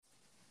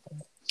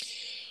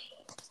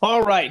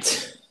All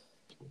right.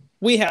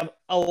 We have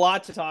a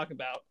lot to talk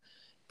about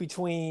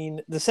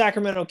between the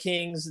Sacramento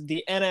Kings,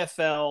 the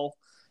NFL.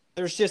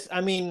 There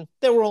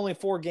were only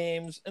 4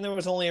 games, and there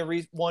was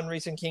only one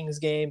recent Kings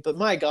game. But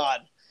my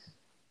God,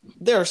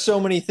 there are so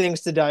many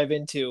things to dive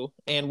into,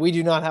 and we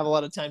do not have a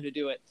lot of time to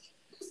do it.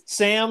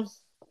 Sam,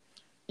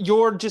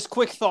 your just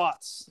quick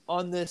thoughts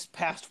on this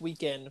past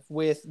weekend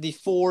with the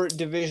 4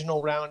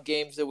 divisional round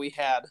games that we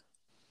had.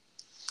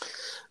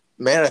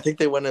 Man, I think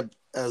they went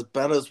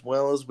about as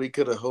well as we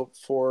could have hoped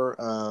for,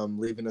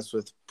 leaving us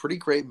with pretty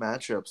great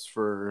matchups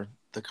for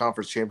the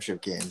conference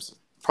championship games.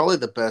 Probably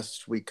the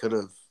best we could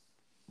have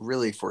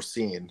really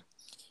foreseen.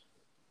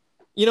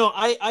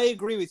 I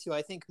agree with you.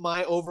 I think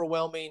my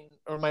overriding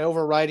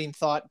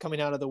thought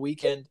coming out of the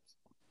weekend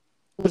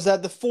was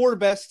that the 4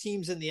 best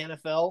teams in the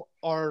NFL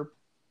are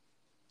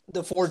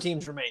the 4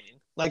 teams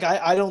remaining. Like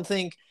I don't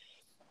think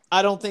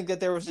that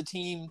there was a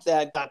team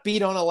that got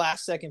beat on a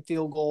last second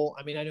field goal.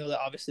 I mean, I know that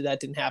obviously that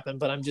didn't happen,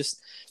 but I'm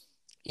just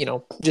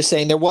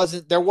saying there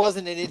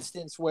wasn't an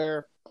instance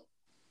where,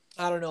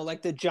 I don't know,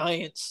 like the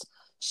Giants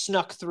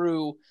snuck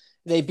through,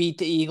 they beat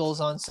the Eagles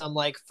on some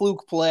like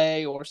fluke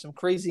play or some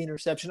crazy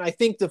interception. I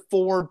think the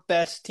 4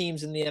 best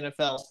teams in the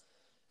NFL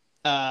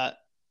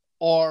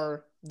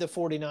are the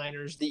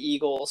 49ers, the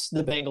Eagles,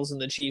 the Bengals, and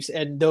the Chiefs,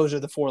 and those are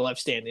the 4 left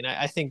standing.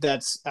 I think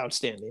that's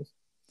outstanding.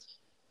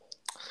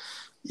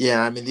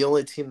 Yeah, I mean, the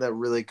only team that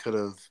really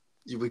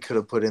we could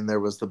have put in there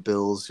was the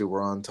Bills, who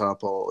were on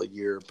top all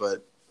year.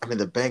 But, I mean,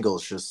 the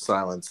Bengals just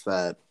silenced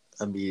that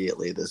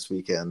immediately this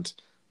weekend.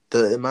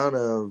 The amount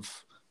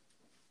of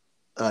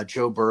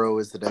Joe Burrow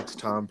is the next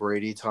Tom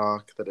Brady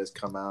talk that has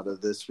come out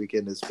of this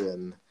weekend has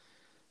been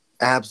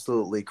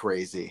absolutely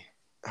crazy.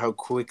 How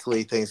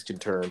quickly things can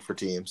turn for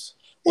teams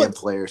and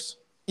players.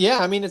 Yeah,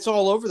 I mean, it's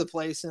all over the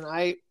place. And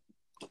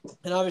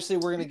obviously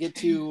we're going to get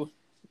to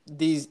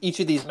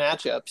each of these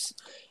matchups.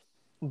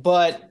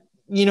 But,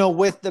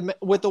 with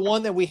the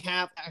one that we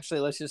have,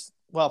 actually, because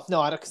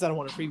I don't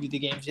want to preview the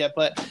games yet.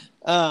 But,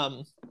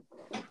 I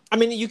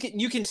mean,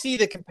 you can see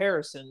the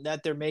comparison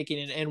that they're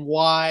making and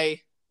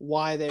why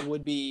they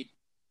would be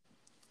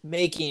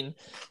making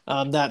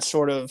that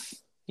sort of,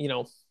 I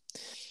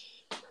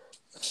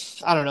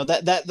don't know,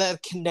 that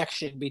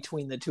connection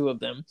between the two of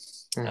them.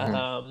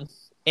 Mm-hmm.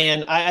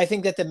 And I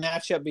think that the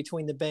matchup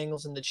between the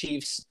Bengals and the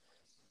Chiefs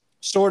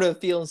sort of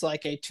feels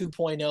like a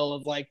 2.0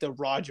 of like the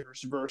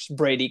Rodgers versus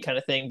Brady kind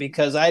of thing,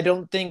 because I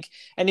don't think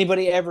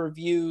anybody ever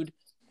viewed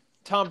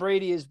Tom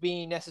Brady as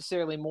being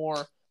necessarily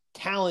more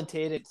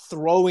talented at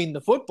throwing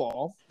the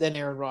football than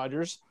Aaron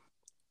Rodgers.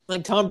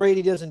 Like Tom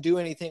Brady doesn't do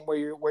anything where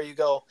you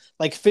go,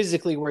 like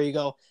physically, where you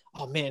go,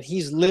 oh man,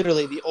 he's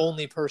literally the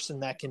only person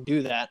that can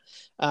do that.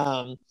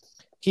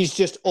 He's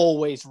just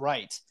always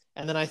right.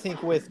 And then I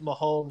think with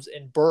Mahomes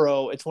and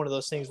Burrow, it's one of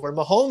those things where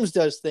Mahomes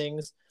does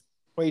things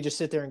where you just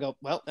sit there and go,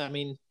 well, I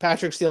mean,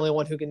 Patrick's the only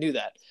one who can do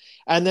that.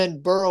 And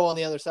then Burrow on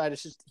the other side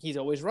is just, he's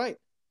always right.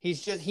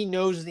 He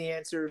knows the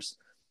answers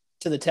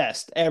to the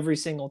test every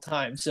single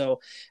time.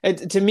 So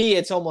to me,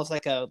 it's almost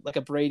like a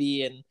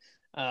Brady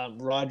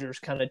and Rodgers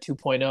kind of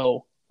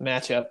 2.0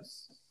 matchup.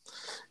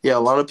 Yeah, a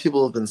lot of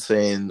people have been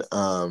saying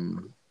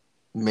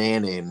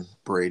Manning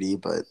Brady,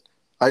 but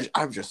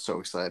I'm just so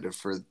excited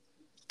for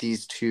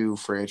these 2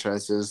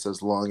 franchises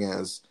as long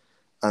as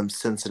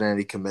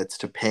Cincinnati commits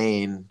to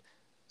paying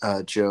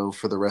Joe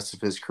for the rest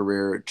of his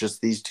career.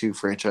 Just these 2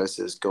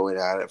 franchises going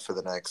at it for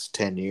the next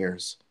 10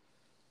 years.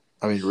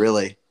 I mean,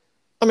 really.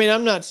 I mean,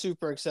 I'm not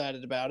super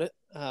excited about it.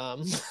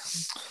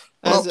 As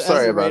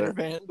a Raider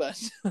fan, but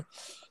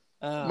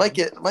might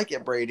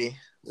get Brady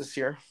this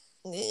year.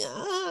 Yeah,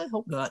 I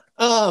hope not.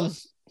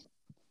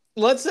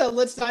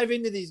 Let's dive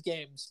into these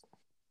games.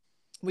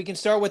 We can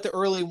start with the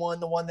early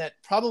one, the one that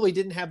probably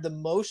didn't have the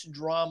most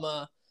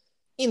drama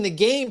in the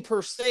game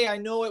per se. I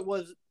know it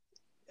was,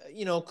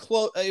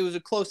 close. It was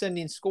a close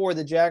ending score,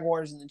 the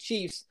Jaguars and the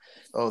Chiefs.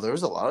 Oh, there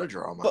was a lot of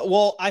drama.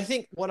 But I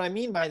think what I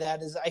mean by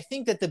that is I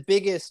think that the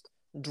biggest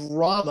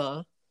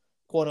drama,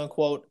 quote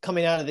unquote,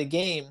 coming out of the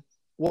game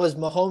was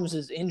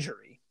Mahomes'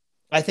 injury.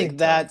 I think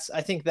that's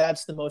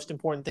the most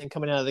important thing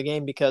coming out of the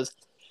game, because,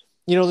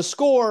 the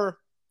score,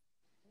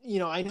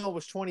 I know it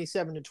was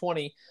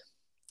 27-20.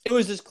 It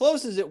was as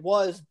close as it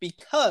was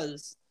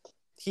because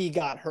he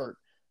got hurt.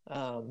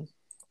 And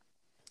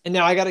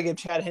now I got to give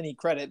Chad Henne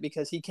credit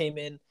because he came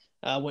in,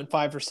 went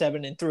 5 for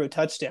 7 and threw a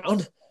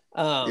touchdown.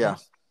 Yeah,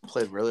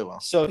 played really well.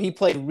 So he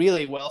played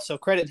really well. So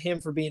credit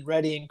him for being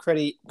ready, and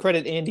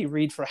credit Andy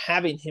Reid for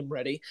having him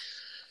ready.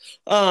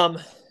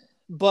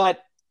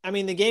 But I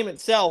mean, the game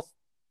itself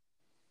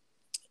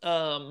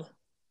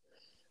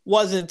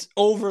wasn't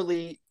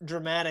overly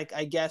dramatic,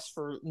 I guess,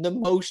 for the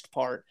most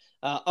part,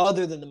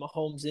 other than the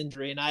Mahomes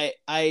injury.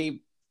 And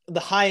the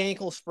high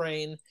ankle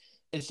sprain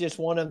is just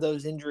one of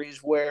those injuries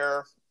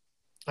where,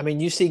 I mean,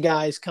 you see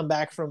guys come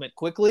back from it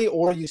quickly,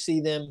 or you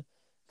see them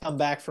come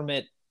back from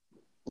it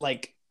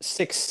like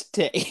 6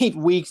 to 8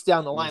 weeks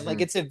down the line. Mm-hmm.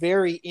 Like, it's a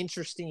very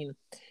interesting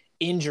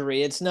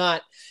injury. It's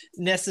not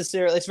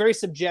necessarily, it's very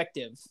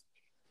subjective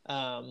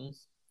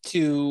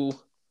to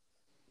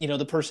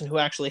the person who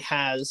actually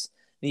has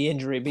the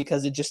injury,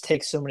 because it just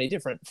takes so many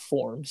different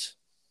forms.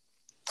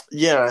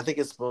 Yeah, I think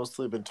it's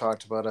mostly been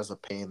talked about as a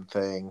pain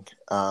thing.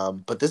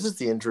 But this is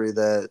the injury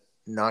that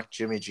knocked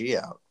Jimmy G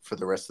out for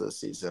the rest of the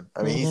season.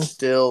 I mean,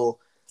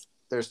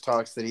 there's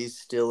talks that he's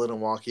still in a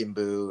walking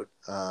boot,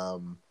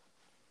 and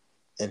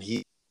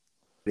he's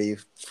ready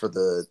for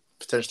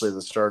potentially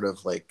the start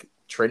of like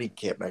training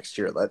camp next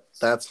year.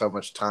 That's how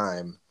much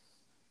time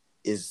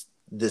is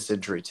this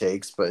injury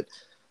takes. But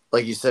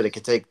like you said, it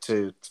could take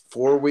to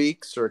 4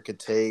 weeks or it could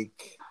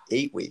take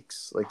 8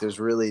 weeks. Like there's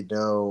really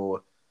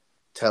no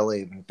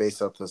telling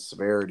based off the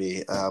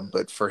severity.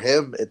 But for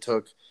him, it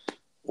took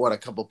a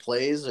couple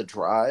plays, a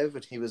drive,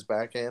 and he was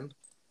back in.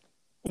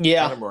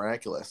 Yeah, kind of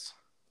miraculous.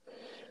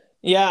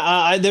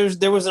 Yeah,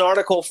 there was an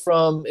article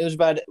it was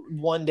about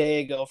 1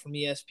 day ago from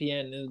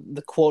ESPN. And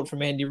the quote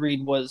from Andy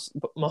Reid was,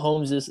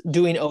 "Mahomes is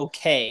doing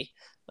okay."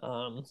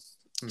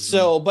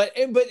 So,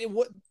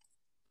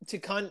 to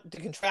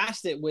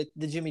contrast it with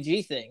the Jimmy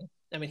G thing,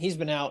 I mean, he's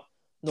been out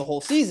the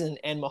whole season,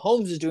 and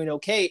Mahomes is doing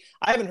okay.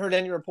 I haven't heard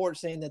any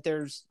reports saying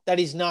that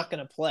he's not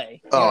going to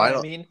play. You know what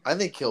I mean? I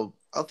think he'll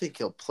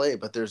play,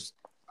 but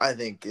I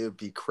think it would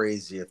be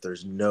crazy if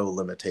there's no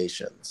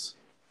limitations.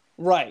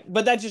 Right,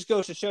 but that just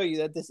goes to show you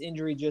that this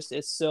injury just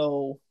is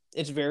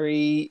it's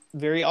very,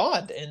 very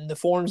odd in the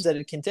forms that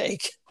it can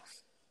take.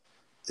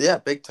 Yeah,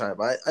 big time.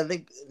 I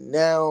think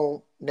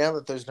now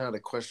that there's not a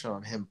question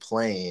on him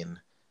playing,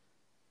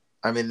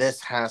 I mean,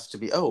 this has to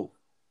be. Oh,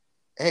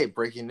 hey,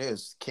 breaking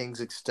news: Kings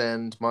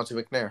extend Monte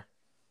McNair.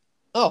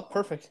 Oh,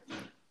 perfect.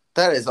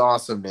 That is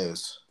awesome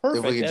news.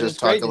 Perfect. If we could just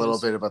talk a little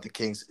bit about the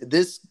Kings.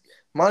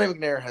 Monte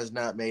McNair has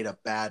not made a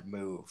bad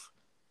move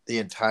the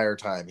entire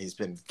time he's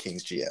been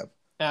Kings GM.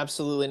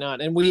 Absolutely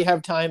not. And we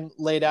have time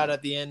laid out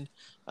at the end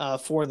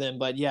for them.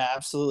 But yeah,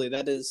 absolutely.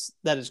 That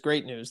is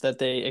great news that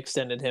they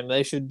extended him.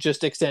 They should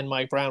just extend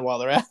Mike Brown while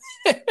they're at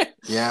it.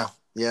 Yeah,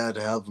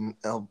 to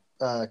help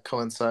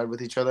coincide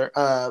with each other.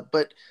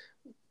 But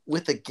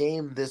with the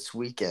game this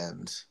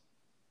weekend,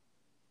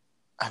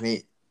 I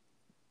mean,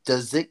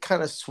 does it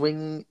kind of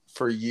swing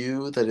for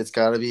you that it's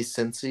got to be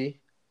Cincy?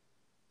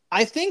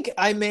 I think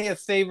I may have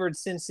favored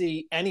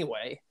Cincy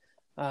anyway.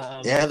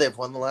 Yeah, they've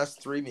won the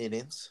last 3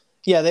 meetings.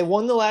 Yeah, they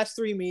won the last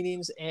 3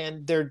 meetings,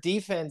 and their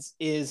defense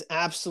is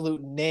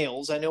absolute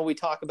nails. I know we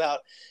talk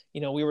about,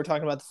 we were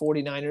talking about the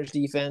 49ers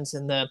defense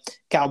and the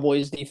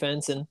Cowboys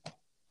defense. And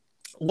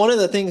one of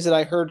the things that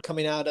I heard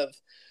coming out of,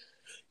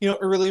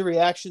 early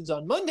reactions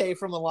on Monday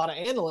from a lot of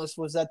analysts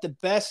was that the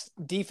best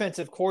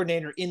defensive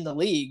coordinator in the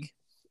league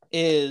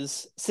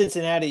is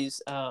Cincinnati's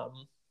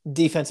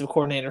defensive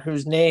coordinator,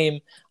 whose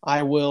name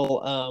I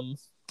will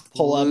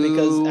pull up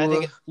because I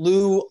think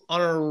Lou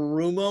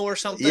Anarumo or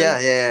something.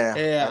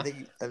 Yeah. I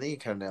think you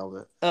kind of nailed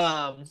it.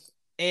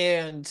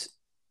 And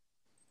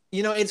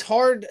it's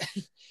hard.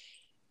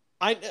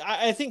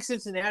 I think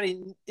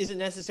Cincinnati isn't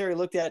necessarily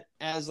looked at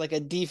as like a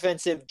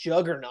defensive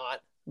juggernaut,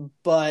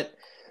 but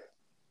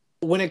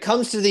when it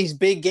comes to these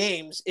big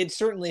games, it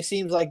certainly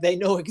seems like they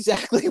know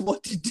exactly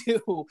what to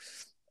do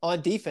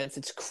on defense.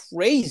 It's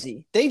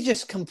crazy. They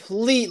just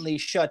completely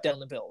shut down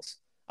the Bills.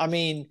 I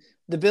mean,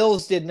 the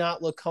Bills did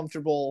not look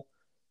comfortable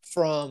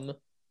from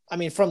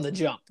the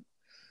jump.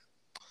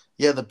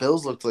 Yeah, the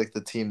Bills looked like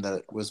the team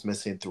that was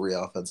missing 3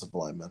 offensive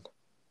linemen.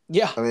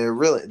 Yeah. I mean,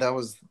 really, that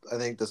was, I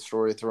think, the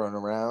story thrown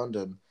around.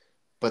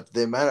 But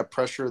the amount of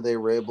pressure they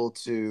were able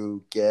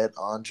to get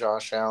on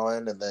Josh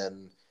Allen, and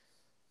then,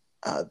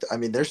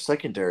 their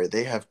secondary,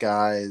 they have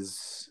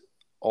guys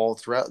all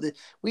throughout.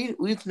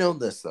 We've known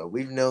this, though.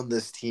 We've known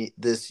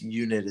this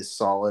unit is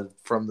solid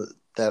from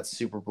that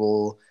Super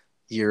Bowl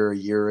a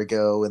year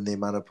ago, and the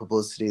amount of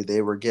publicity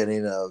they were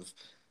getting of,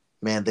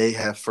 man, they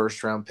have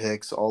first-round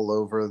picks all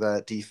over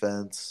that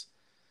defense.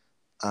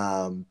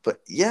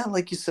 But yeah,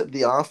 like you said,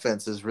 the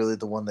offense is really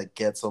the one that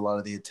gets a lot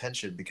of the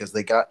attention because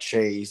they got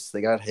Chase,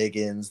 they got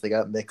Higgins, they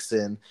got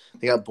Mixon,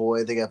 they got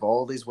Boyd, they have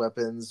all these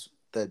weapons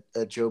that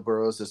at Joe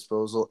Burrow's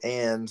disposal,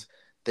 and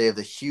they have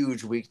the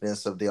huge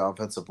weakness of the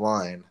offensive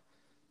line.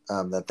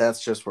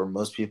 That's just where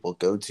most people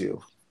go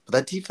to. But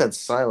that defense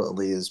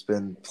silently has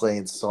been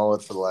playing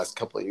solid for the last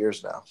couple of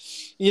years now.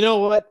 You know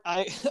what?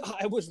 I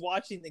was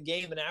watching the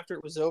game, and after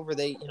it was over,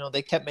 they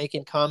kept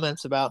making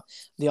comments about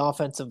the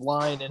offensive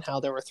line and how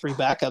there were 3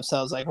 backups.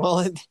 I was like, well,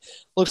 it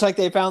looks like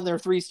they found their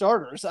 3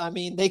 starters. I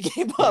mean, they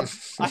gave up.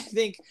 I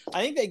think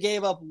they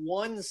gave up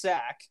 1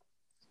 sack,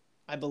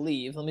 I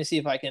believe. Let me see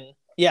if I can.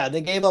 Yeah,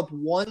 they gave up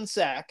 1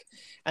 sack,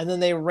 and then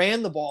they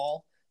ran the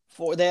ball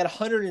they had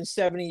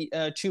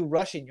 172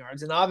 rushing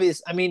yards. And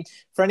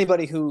for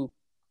anybody who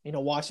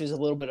watches a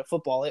little bit of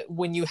football,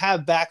 when you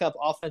have backup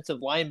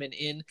offensive linemen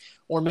in,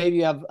 or maybe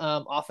you have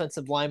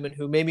offensive linemen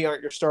who maybe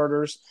aren't your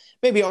starters,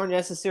 maybe aren't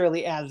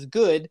necessarily as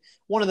good,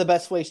 one of the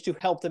best ways to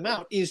help them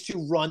out is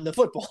to run the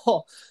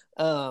football.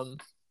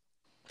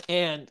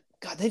 And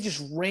God, they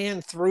just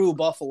ran through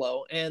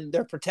Buffalo, and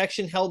their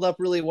protection held up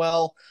really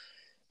well.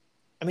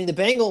 I mean, the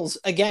Bengals,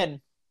 again,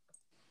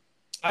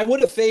 I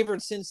would have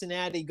favored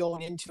Cincinnati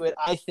going into it,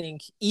 I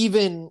think,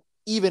 even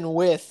even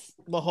with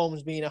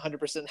Mahomes being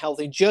 100%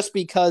 healthy, just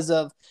because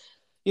of,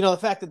 the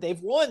fact that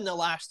they've won the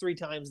last 3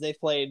 times they've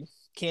played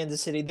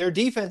Kansas City. Their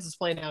defense is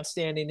playing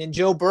outstanding. And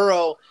Joe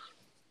Burrow,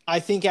 I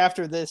think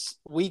after this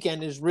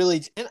weekend is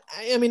really – and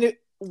I mean,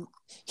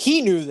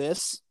 he knew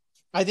this.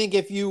 I think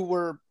if you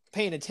were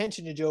paying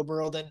attention to Joe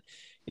Burrow, then,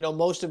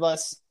 most of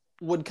us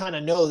would kind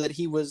of know that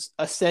he was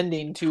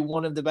ascending to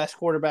one of the best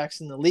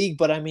quarterbacks in the league.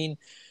 But, I mean,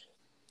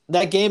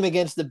 that game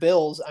against the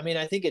Bills, I mean,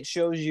 I think it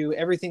shows you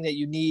everything that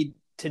you need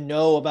to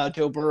know about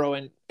Joe Burrow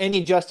and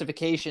any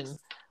justification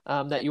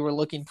that you were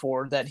looking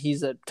for, that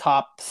he's a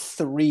top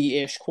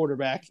 3-ish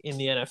quarterback in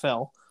the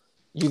NFL.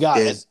 You got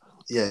it.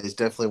 Yeah, he's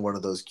definitely one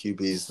of those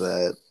QBs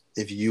that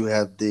if you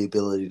have the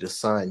ability to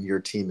sign, your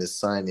team is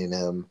signing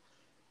him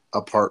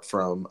apart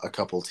from a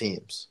couple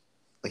teams.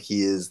 Like,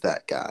 he is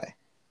that guy.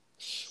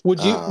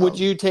 Would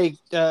you take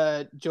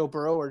Joe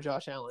Burrow or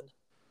Josh Allen?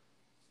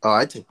 Oh,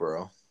 I'd take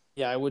Burrow.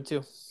 Yeah, I would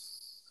too.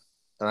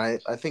 And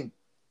I think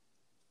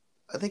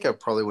I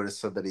probably would have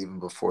said that even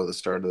before the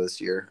start of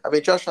this year. I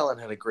mean, Josh Allen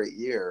had a great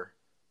year,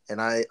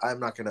 and I'm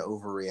not going to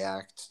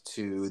overreact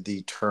to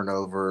the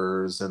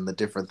turnovers and the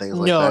different things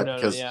like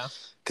that.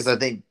 Because I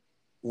think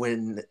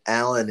when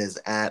Allen is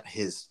at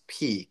his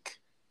peak,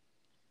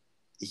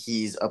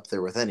 he's up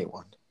there with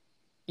anyone.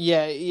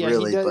 Yeah,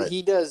 really,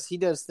 he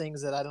does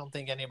things that I don't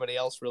think anybody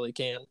else really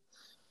can.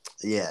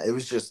 Yeah, it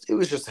was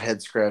just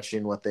head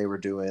scratching what they were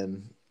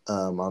doing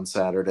on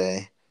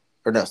Sunday.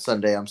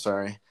 I'm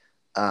sorry.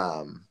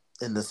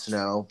 In the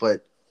snow,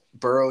 but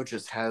Burrow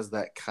just has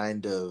that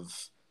kind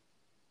of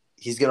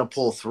he's going to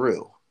pull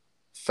through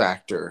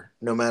factor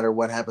no matter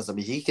what happens. I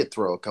mean, he could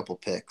throw a couple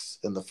picks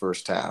in the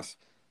first half,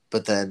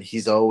 but then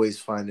he's always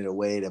finding a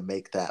way to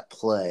make that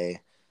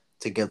play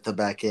to get the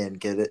back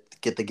end, get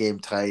the game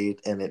tight,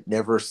 and it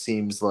never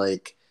seems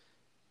like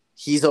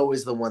he's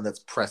always the one that's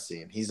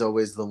pressing. He's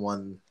always the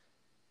one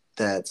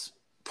that's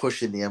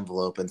pushing the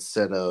envelope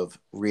instead of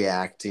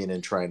reacting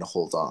and trying to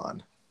hold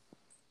on.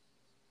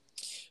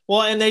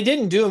 Well, and they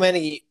didn't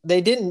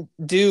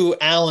do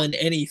Allen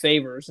any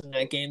favors in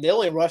that game. They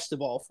only rushed the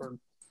ball for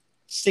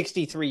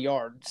 63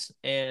 yards,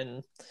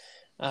 and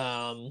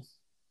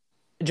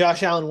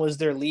Josh Allen was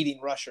their leading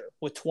rusher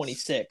with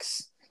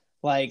 26.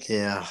 Like,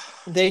 yeah,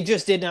 they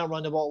just did not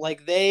run the ball.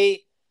 Like,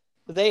 they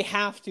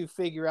have to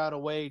figure out a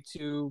way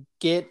to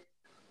get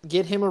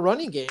him a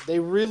running game. They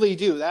really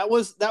do. That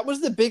was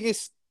the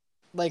biggest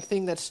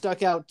thing that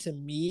stuck out to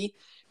me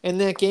in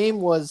that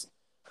game was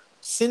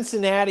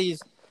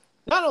Cincinnati's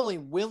not only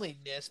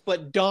willingness,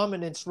 but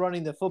dominance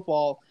running the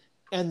football,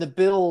 and the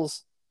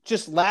Bills'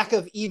 just lack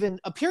of even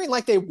appearing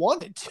like they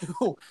wanted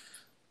to.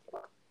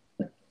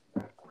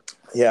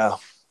 Yeah.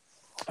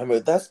 I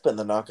mean, that's been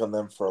the knock on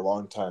them for a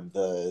long time.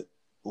 The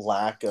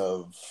lack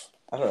of,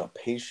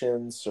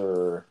 patience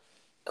or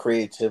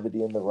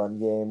creativity in the run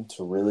game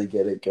to really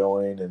get it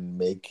going and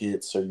make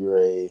it so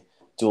you're a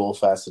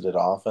dual-faceted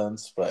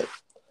offense. But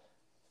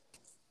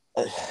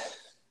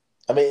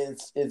I mean,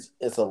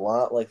 it's a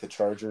lot like the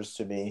Chargers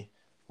to me,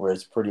 where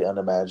it's pretty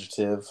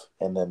unimaginative,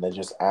 and then they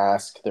just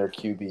ask their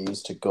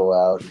QBs to go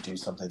out and do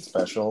something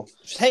special.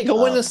 Hey,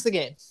 go win us the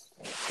game.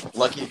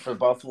 Lucky for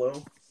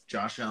Buffalo,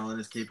 Josh Allen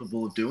is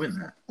capable of doing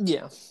that.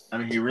 Yeah. I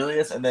mean, he really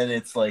is. And then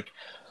it's like,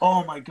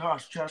 oh my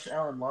gosh, Josh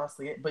Allen lost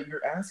the game. But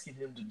you're asking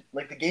him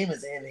to, the game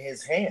is in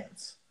his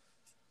hands.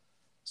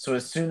 So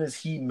as soon as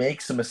he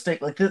makes a mistake,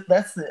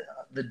 that's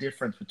the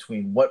difference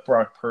between what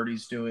Brock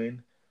Purdy's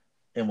doing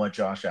and what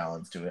Josh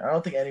Allen's doing. I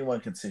don't think anyone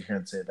can sit here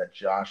and say that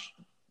Josh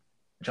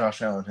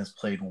Allen has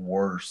played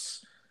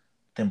worse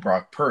than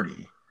Brock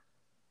Purdy.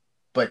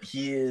 But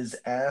he is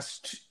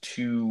asked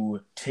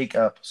to take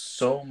up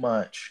so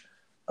much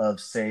of,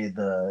 say,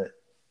 the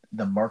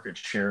market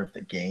share of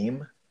the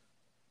game,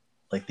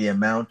 like the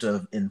amount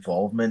of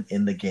involvement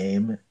in the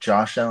game.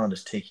 Josh Allen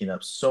is taking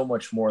up so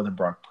much more than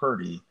Brock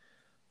Purdy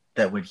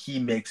that when he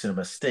makes a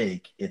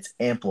mistake, it's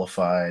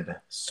amplified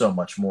so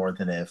much more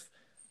than if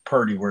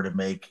Purdy were to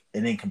make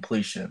an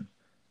incompletion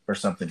or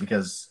something,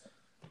 because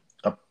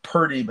a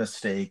Purdy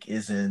mistake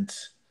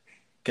isn't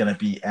going to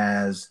be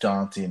as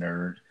daunting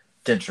or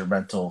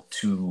detrimental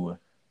to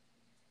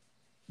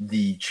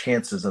the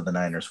chances of the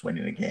Niners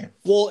winning a game.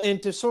 Well,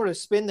 and to sort of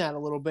spin that a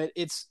little bit,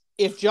 it's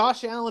if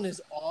Josh Allen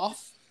is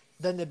off,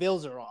 then the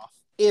Bills are off.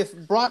 If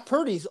Brock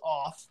Purdy's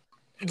off,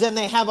 then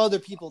they have other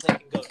people they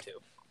can go to.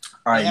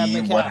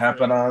 I.e. what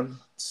happened on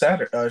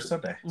Sunday.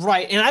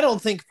 Right, and I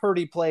don't think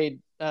Purdy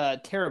played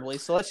terribly.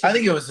 So I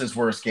think it was his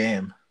worst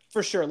game.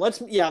 For sure. We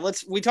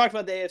talked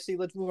about the AFC.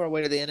 Let's move our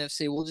way to the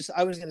NFC.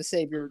 I was going to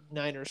save your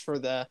Niners for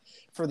the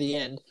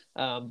end.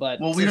 But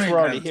we don't even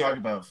have to talk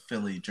about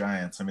Philly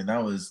Giants. I mean,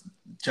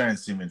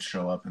 Giants didn't even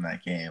show up in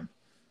that game.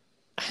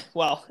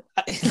 Well,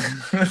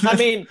 I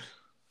mean,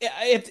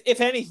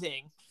 if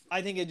anything,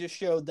 I think it just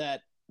showed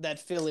that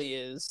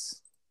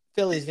Philly's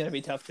going to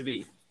be tough to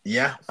beat.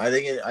 Yeah, I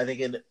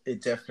think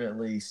it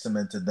definitely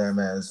cemented them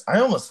as. I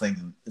almost think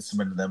it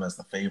cemented them as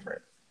the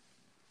favorite.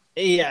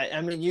 Yeah,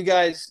 I mean, you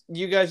guys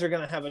are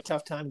going to have a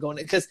tough time going,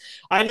 because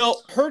I know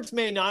Hurts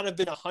may not have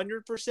been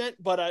 100%,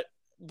 but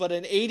but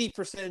an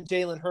 80%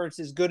 Jalen Hurts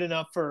is good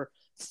enough for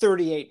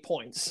 38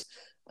 points.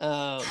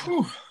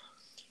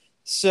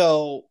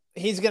 So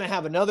he's going to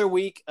have another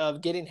week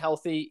of getting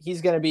healthy.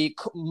 He's going to be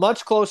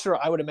much closer,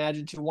 I would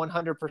imagine, to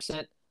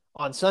 100%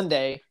 on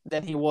Sunday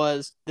than he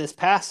was this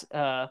past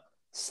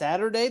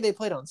Saturday. They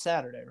played on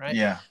Saturday, right?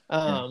 Yeah.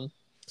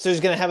 So he's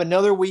going to have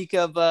another week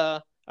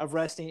of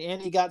resting,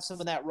 and he got some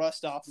of that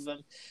rust off of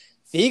him.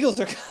 The Eagles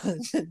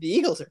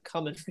are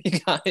coming for you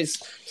guys.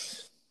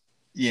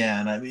 Yeah,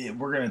 and I mean,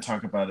 we're going to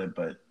talk about it,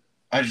 but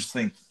I just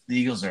think the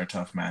Eagles are a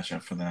tough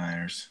matchup for the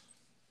Niners.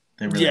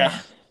 They really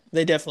are.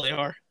 They definitely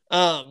are.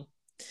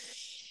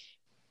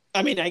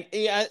 I mean,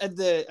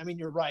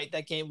 you're right.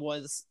 That game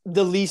was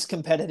the least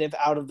competitive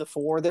out of the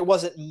four. There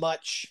wasn't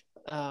much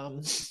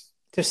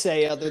to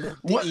say other than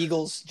the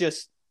Eagles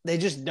they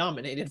just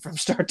dominated from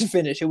start to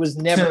finish. It was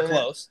never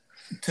close.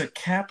 To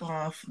cap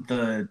off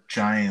the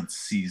Giants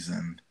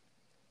season,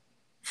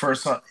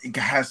 first off, it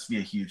has to be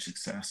a huge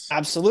success.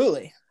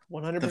 Absolutely.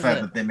 100%. The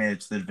fact that they made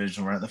it to the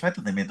divisional round, the fact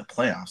that they made the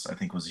playoffs, I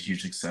think was a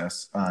huge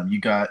success.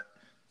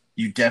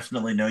 You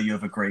definitely know you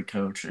have a great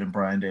coach in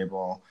Brian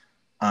Daboll.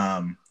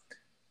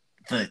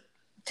 The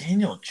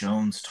Daniel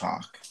Jones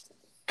talk.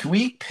 Can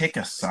we pick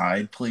a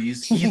side,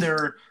 please?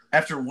 Either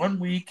after 1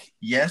 week,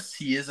 yes,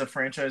 he is a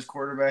franchise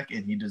quarterback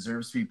and he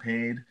deserves to be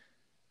paid,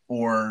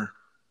 or,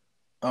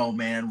 oh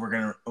man, we're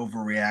going to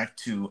overreact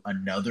to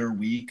another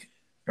week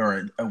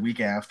or a week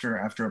after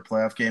a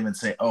playoff game and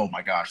say, oh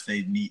my gosh,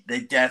 they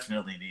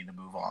definitely need to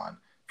move on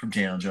from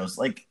Daniel Jones.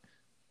 Like,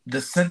 the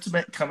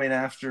sentiment coming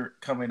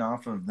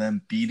off of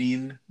them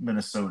beating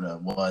Minnesota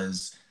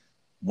was,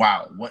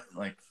 wow,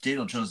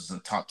 Daniel Jones is a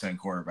top 10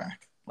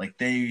 quarterback. Like,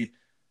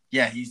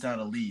 he's not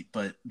elite,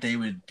 but they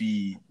would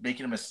be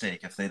making a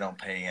mistake if they don't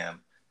pay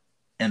him.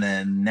 And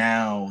then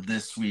now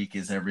this week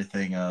is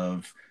everything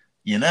of,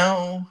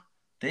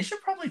 they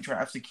should probably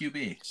draft a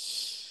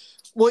QB.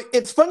 Well,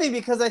 it's funny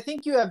because I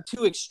think you have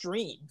two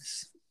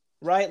extremes,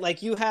 right?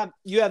 Like you have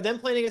them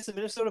playing against the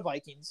Minnesota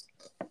Vikings,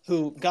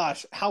 who,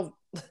 gosh, how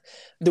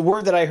the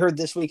word that I heard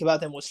this week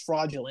about them was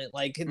fraudulent.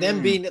 Like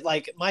them being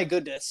my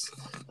goodness,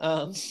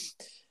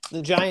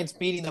 the Giants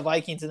beating the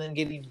Vikings and then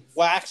getting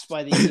waxed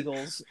by the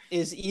Eagles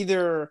is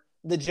either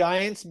the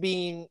Giants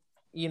being,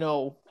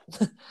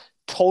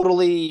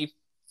 totally,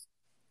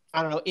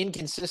 I don't know,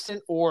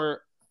 inconsistent,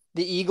 or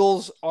the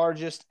Eagles are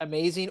just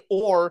amazing,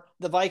 or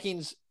the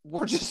Vikings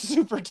were just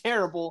super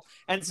terrible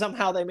and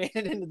somehow they made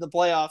it into the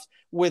playoffs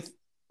with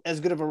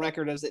as good of a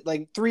record as it.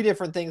 Like, three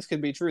different things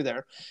could be true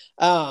there.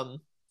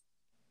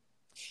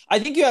 I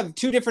think you have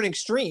two different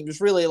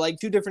extremes, really, like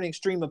two different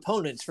extreme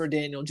opponents for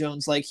Daniel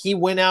Jones. Like, he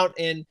went out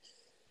and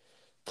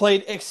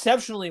played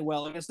exceptionally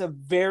well against a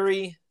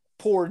very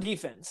poor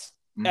defense.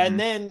 Mm-hmm. And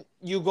then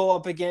you go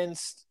up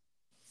against,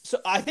 so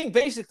I think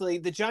basically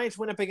the Giants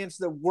went up against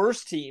the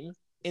worst team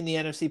in the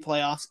NFC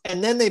playoffs,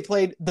 and then they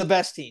played the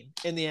best team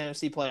in the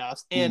NFC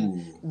playoffs.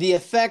 And the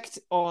effect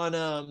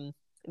on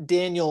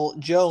Daniel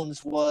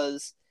Jones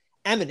was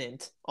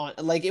eminent on,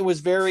 like, it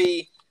was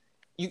very,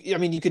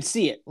 you could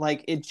see it.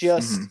 Like, it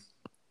just,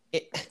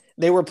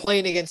 they were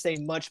playing against a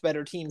much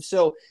better team.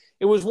 So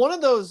it was one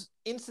of those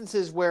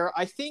instances where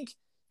I think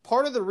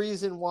part of the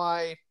reason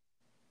why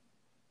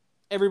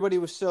everybody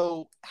was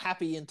so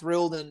happy and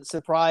thrilled and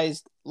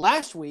surprised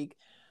last week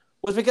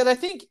was because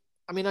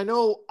I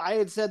know I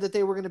had said that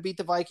they were going to beat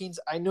the Vikings.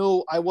 I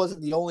know I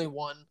wasn't the only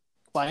one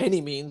by any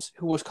means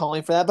who was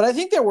calling for that, but I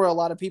think there were a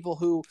lot of people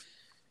who,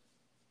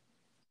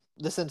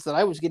 the sense that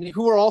I was getting,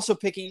 who were also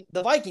picking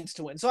the Vikings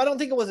to win. So I don't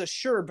think it was a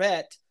sure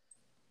bet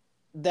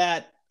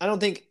that I don't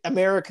think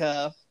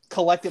America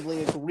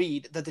collectively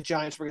agreed that the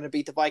Giants were going to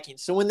beat the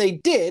Vikings. So when they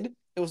did,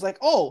 it was like,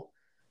 oh,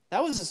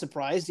 that was a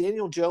surprise.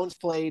 Daniel Jones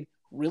played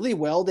really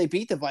well. They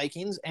beat the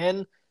Vikings,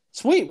 and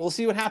sweet, we'll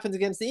see what happens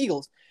against the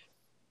Eagles.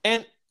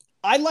 And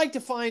I'd like to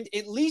find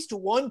at least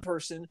one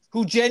person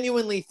who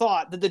genuinely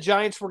thought that the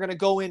Giants were going to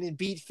go in and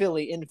beat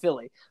Philly in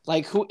Philly.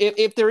 Like, who,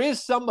 if there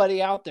is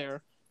somebody out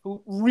there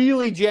who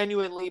really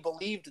genuinely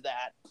believed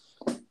that,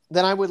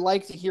 then I would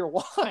like to hear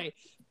why.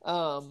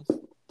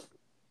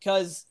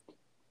 Because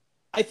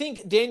I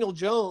think Daniel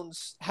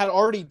Jones had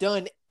already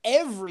done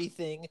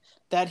everything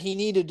that he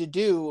needed to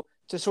do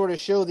to sort of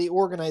show the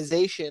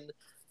organization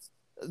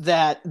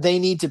that they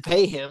need to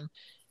pay him.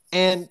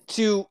 And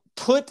to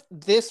put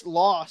this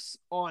loss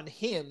on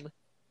him,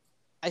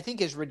 I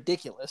think, is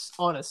ridiculous,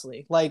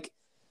 honestly. Like,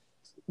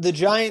 the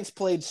Giants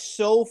played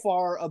so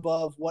far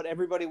above what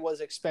everybody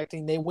was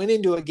expecting. They went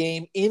into a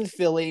game in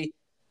Philly,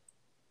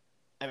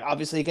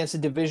 obviously against a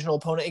divisional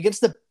opponent,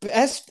 against the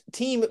best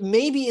team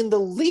maybe in the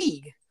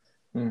league.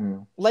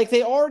 Mm-hmm. Like,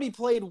 they already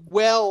played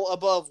well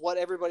above what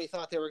everybody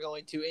thought they were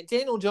going to. And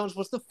Daniel Jones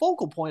was the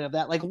focal point of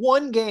that. Like,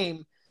 one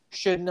game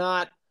should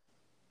not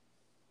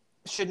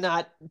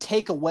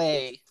take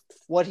away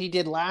what he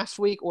did last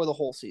week or the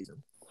whole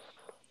season.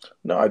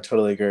 No, I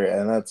totally agree.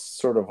 And that's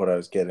sort of what I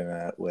was getting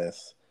at with.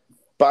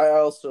 But I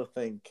also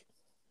think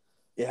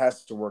it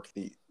has to work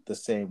the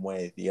same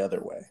way the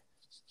other way.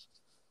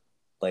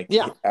 Like,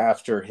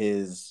 after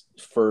his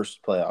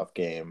first playoff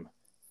game,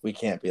 we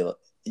can't be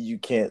you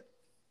can't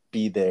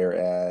be there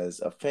as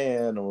a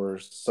fan or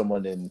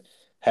someone in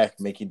heck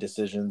making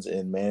decisions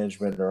in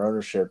management or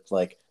ownership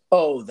like,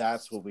 oh,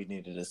 that's what we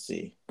needed to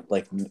see.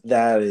 Like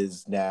that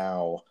is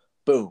now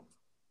boom.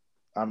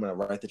 I'm gonna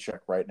write the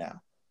check right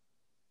now.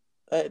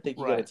 I think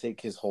you got to take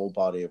his whole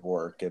body of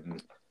work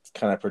and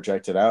kind of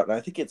project it out. And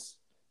I think it's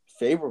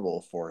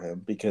favorable for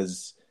him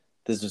because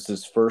this is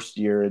his first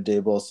year in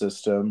Daboll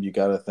system. You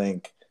got to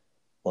think,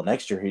 well,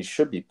 next year he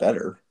should be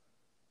better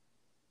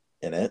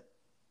in it.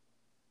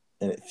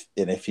 And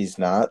if he's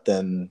not,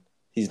 then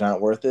he's not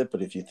worth it.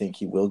 But if you think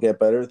he will get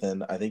better,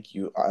 then I think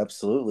you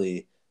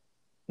absolutely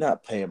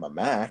not pay him a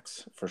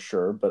max for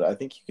sure. But I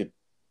think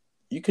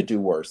you could do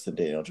worse than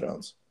Daniel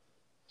Jones.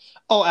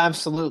 Oh,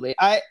 absolutely.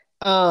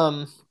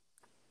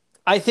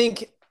 I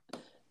think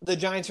the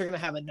Giants are going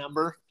to have a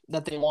number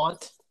that they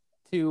want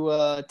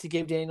to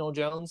give Daniel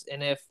Jones,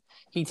 and if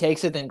he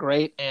takes it, then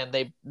great.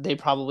 And they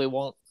probably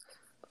won't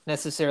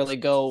necessarily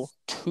go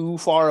too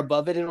far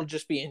above it. It'll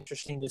just be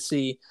interesting to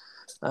see,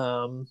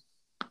 what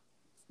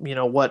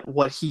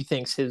he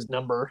thinks his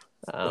number.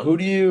 Who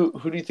do you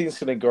think is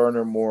going to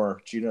garner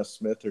more, Geno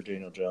Smith or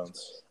Daniel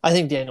Jones? I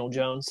think Daniel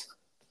Jones.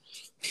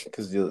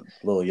 Because he's a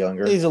little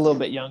younger. He's a little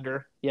bit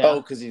younger. Yeah.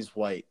 Oh, because he's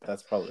white.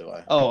 That's probably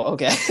why. Oh,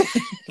 okay.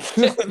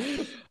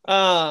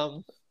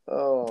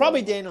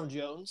 Probably Daniel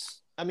Jones.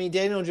 I mean,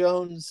 Daniel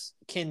Jones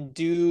can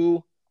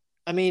do.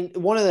 I mean,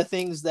 one of the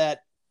things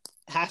that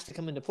has to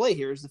come into play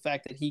here is the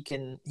fact that he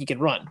can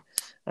run,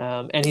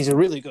 and he's a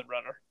really good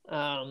runner.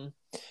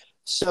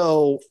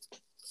 So,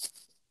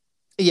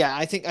 yeah,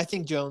 I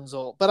think Jones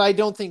will, but I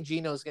don't think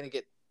Geno's going to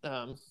get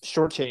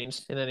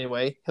shortchanged in any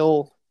way.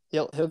 He'll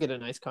get a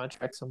nice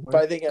contract somewhere.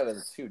 But I think out of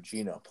the two,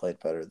 Geno played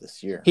better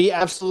this year. He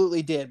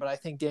absolutely did, but I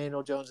think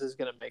Daniel Jones is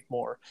going to make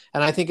more.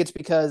 And I think it's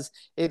because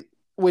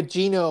with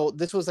Geno,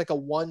 this was like a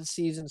one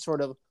season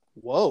sort of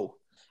whoa.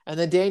 And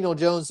then Daniel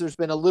Jones, there's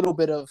been a little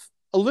bit of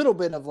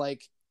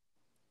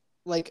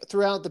like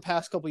throughout the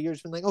past couple of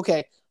years been like,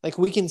 okay, like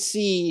we can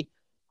see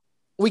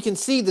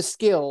the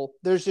skill.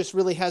 There's just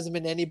really hasn't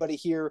been anybody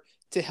here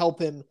to help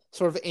him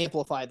sort of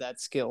amplify that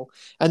skill.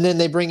 And then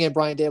they bring in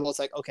Brian Daboll. It's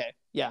like, okay,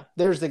 yeah,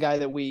 there's the guy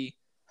that we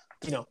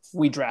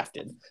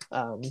drafted.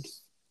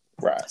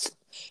 Right.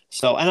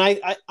 So, and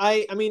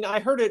I mean, I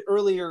heard it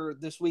earlier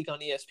this week on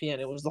ESPN.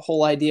 It was the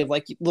whole idea of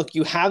like, look,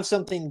 you have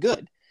something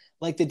good,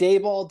 like the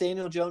Daboll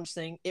Daniel Jones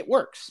thing. It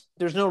works.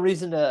 There's no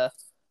reason to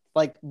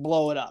like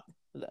blow it up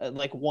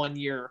like 1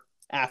 year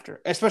after,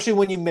 especially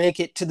when you make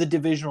it to the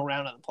divisional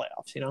round of the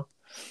playoffs.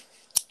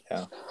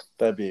 Yeah,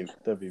 that'd be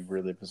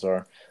really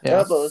bizarre.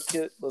 Yeah, but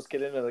let's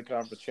get into the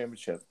conference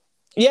championship.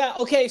 Yeah.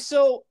 Okay.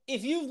 So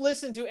if you've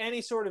listened to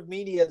any sort of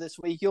media this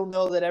week, you'll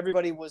know that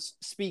everybody was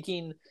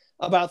speaking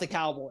about the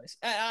Cowboys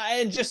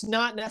and just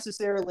not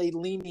necessarily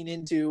leaning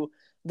into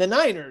the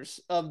Niners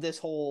of this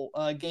whole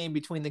game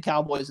between the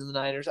Cowboys and the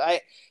Niners.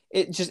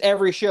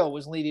 Every show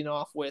was leading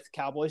off with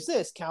Cowboys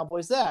this,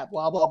 Cowboys that,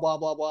 blah, blah, blah,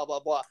 blah, blah, blah,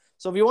 blah.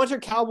 So if you want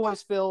your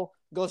Cowboys fill,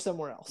 go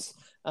somewhere else.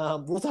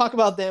 We'll talk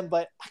about them,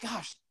 but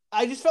gosh,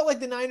 I just felt like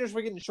the Niners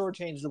were getting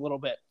shortchanged a little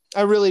bit.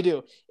 I really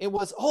do. It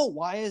was,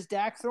 why is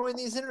Dak throwing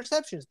these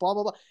interceptions? Blah,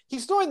 blah, blah.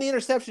 He's throwing the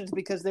interceptions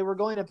because they were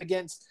going up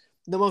against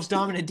the most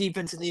dominant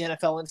defense in the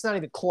NFL, and it's not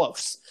even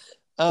close.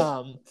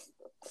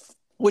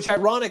 Which,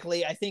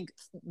 ironically, I think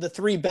the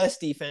three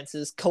best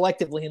defenses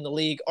collectively in the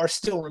league are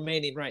still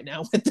remaining right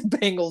now with the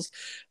Bengals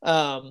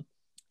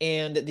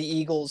and the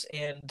Eagles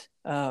and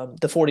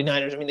the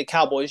 49ers. I mean, the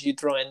Cowboys you'd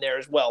throw in there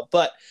as well.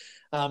 But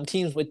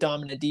teams with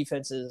dominant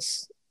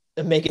defenses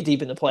make it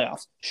deep in the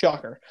playoffs.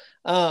 Shocker.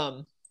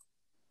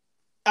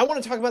 I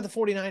want to talk about the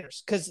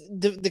 49ers because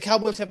the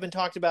Cowboys have been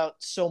talked about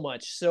so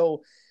much.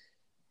 So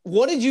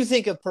what did you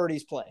think of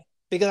Purdy's play?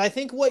 Because I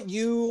think what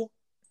your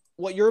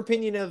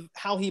opinion of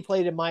how he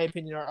played and my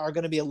opinion are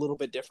going to be a little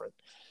bit different.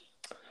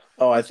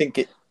 Oh, I think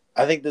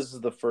this is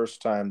the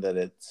first time that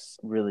it's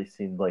really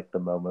seemed like the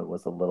moment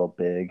was a little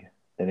big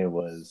and it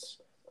was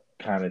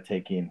kind of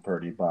taking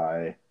Purdy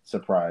by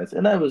surprise.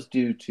 And that was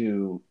due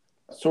to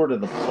sort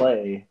of the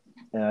play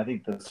and I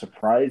think the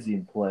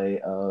surprising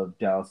play of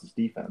Dallas's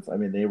defense. I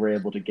mean, they were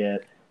able to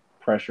get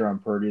pressure on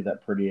Purdy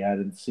that Purdy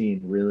hadn't seen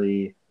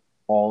really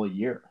all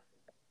year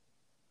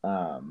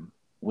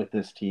with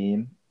this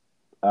team.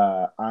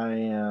 I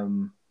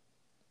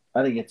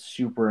think it's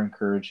super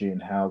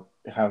encouraging how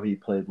he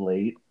played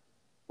late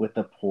with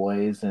the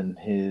poise and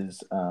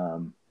his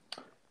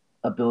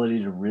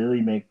ability to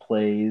really make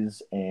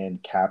plays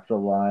and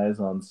capitalize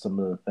on some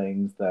of the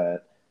things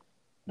that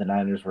the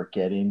Niners were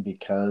getting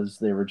because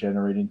they were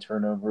generating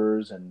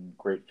turnovers and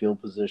great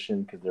field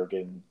position because they were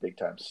getting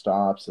big-time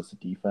stops as a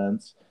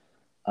defense.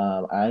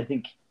 I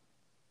think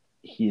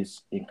he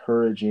is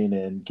encouraging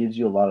and gives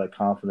you a lot of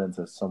confidence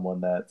as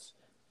someone that's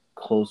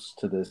close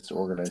to this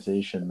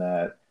organization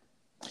that,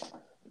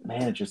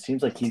 man, it just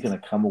seems like he's going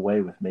to come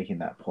away with making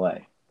that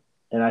play.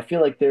 And I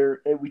feel like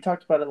we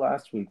talked about it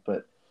last week,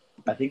 but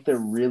I think they're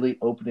really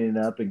opening it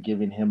up and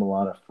giving him a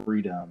lot of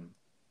freedom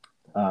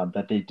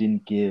that they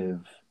didn't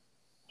give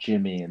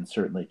Jimmy and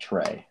certainly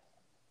Trey.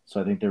 So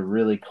I think they're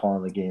really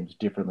calling the games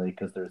differently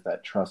because there's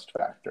that trust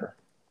factor.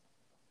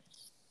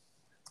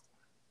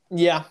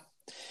 Yeah.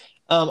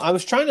 I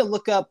was trying to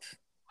look up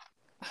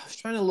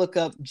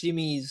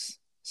Jimmy's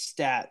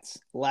stats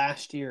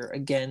last year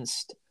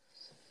against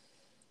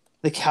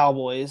the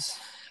Cowboys.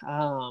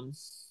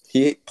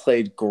 He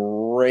played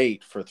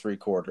great for 3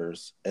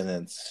 quarters and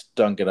then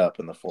stunk it up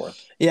in the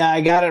fourth. Yeah,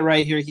 I got it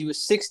right here. He was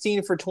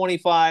 16 for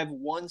 25,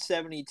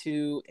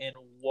 172, and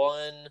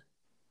 1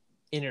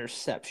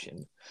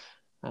 interception.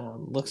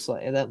 Looks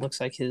like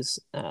his.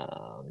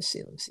 Let me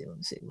see.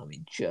 Let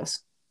me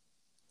just.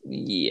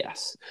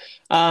 Yes.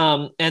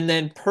 And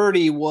then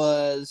Purdy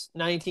was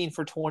 19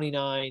 for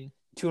 29,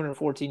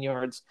 214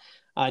 yards,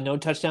 no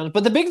touchdowns.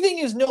 But the big thing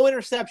is no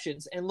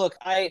interceptions. And look,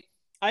 I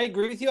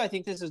agree with you. I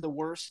think this is the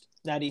worst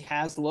that he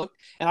has looked.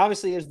 And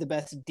obviously is the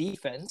best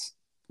defense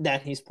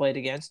that he's played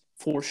against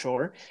for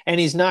sure. And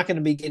he's not going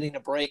to be getting a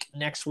break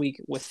next week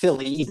with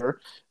Philly either.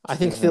 I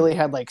think Philly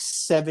had like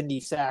 70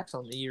 sacks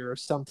on the year or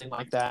something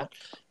like that.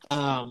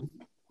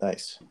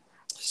 Nice.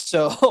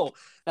 So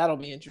that'll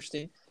be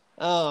interesting.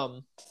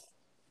 But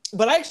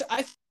I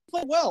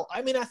played well.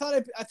 I mean, I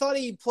thought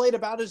he played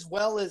about as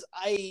well as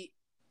I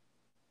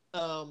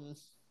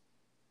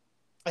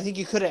think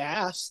you could have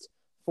asked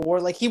for.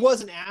 Like, he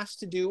wasn't asked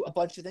to do a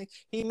bunch of things.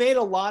 He made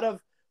a lot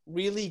of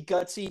really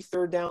gutsy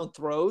third down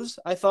throws.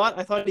 I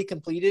thought he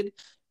completed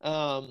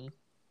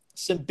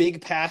some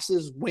big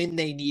passes when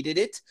they needed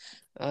it.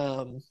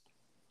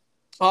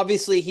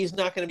 Obviously, he's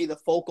not going to be the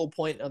focal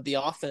point of the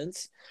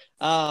offense.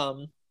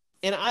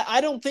 And I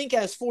don't think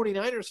as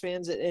 49ers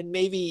fans, and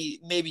maybe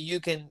you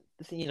can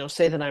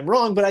say that I'm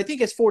wrong, but I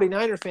think as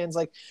 49er fans,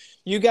 like,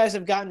 you guys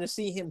have gotten to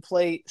see him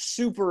play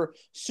super,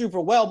 super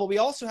well. But we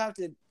also have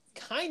to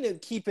kind of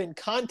keep in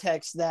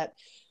context that,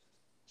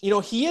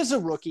 he is a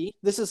rookie.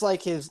 This is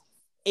like his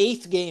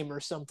 8th game or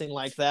something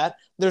like that.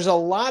 There's a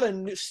lot of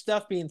new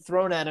stuff being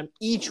thrown at him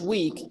each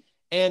week.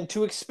 And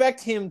to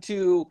expect him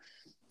to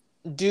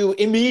do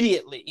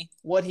immediately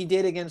what he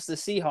did against the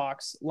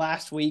Seahawks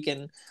last week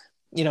and,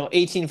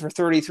 18 for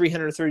 30,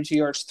 332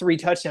 yards, 3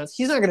 touchdowns,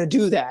 he's not going to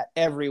do that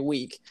every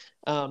week,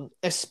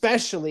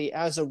 especially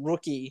as a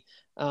rookie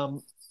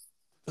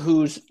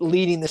who's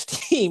leading this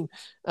team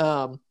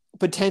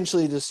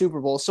potentially to the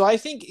Super Bowl. So I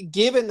think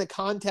given the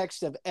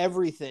context of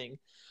everything,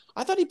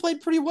 I thought he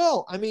played pretty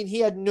well. I mean, he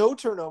had no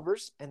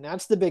turnovers, and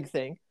that's the big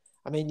thing.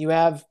 I mean, you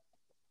have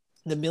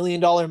the $1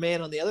 million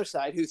man on the other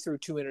side who threw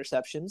 2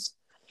 interceptions.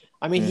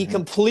 I mean, he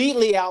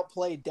completely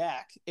outplayed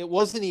Dak. It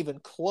wasn't even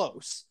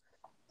close.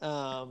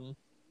 And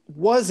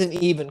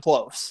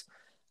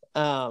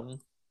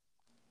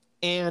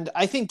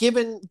I think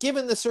given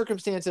the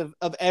circumstance of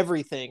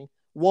everything,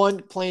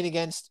 1, playing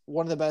against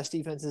one of the best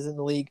defenses in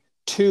the league,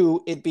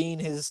 2, it being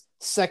his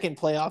 2nd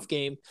playoff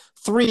game,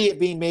 3, it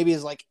being maybe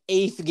his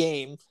 8th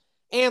game,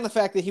 and the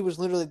fact that he was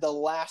literally the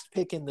last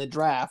pick in the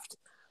draft,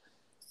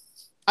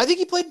 I think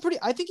he played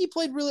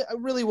really,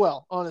 really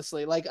well,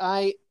 honestly. Like,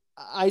 I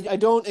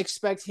don't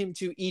expect him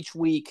to each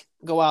week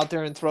go out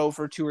there and throw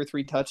for 2 or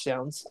 3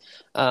 touchdowns,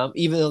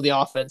 even though the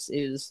offense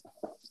is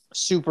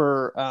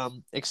super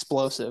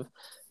explosive.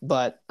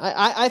 But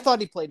I thought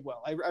he played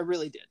well. I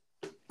really did.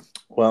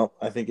 Well,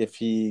 I think if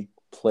he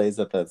plays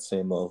at that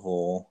same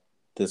level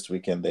this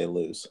weekend, they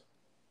lose.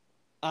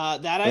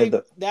 That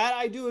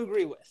I do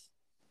agree with.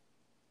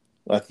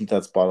 I think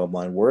that's bottom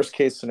line. Worst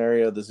case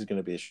scenario, this is going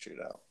to be a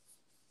shootout.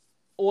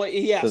 Well,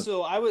 yeah.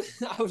 So I was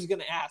going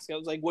to ask. I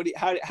was like,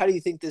 how do you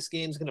think this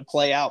game's going to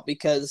play out?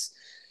 Because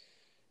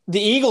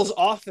the Eagles'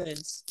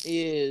 offense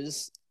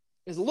is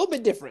a little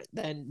bit different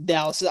than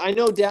Dallas. I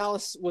know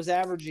Dallas was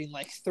averaging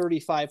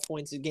 35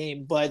 points a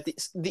game, but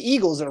the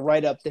Eagles are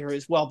right up there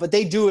as well. But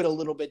they do it a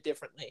little bit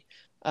differently.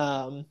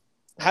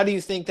 How do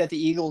you think that the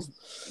Eagles'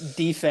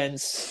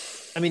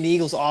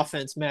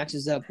 offense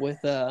matches up with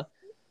the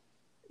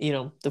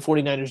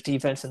 49ers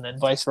defense, and then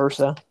vice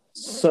versa?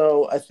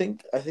 So I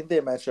think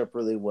they match up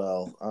really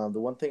well.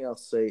 The one thing I'll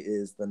say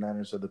is the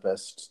Niners are the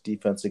best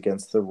defense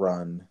against the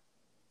run,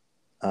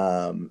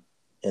 and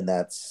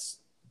that's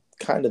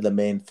kind of the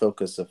main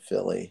focus of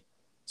Philly.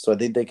 So I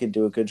think they can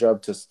do a good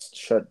job to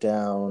shut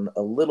down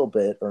a little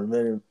bit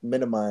or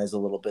minimize a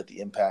little bit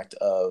the impact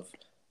of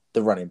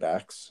the running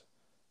backs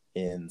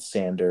in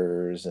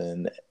Sanders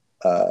and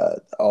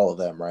all of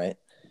them, right?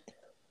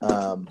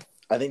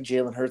 I think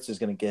Jalen Hurts is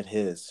going to get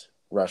his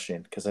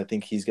rushing because I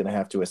think he's going to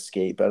have to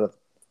escape out of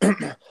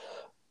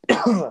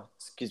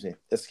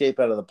escape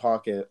out of the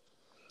pocket,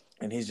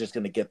 and he's just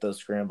going to get those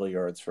scramble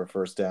yards for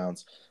first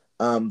downs.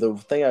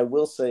 The thing I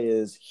will say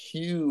is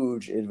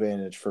huge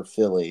advantage for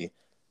Philly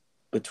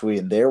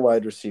between their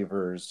wide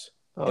receivers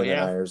and the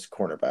Niners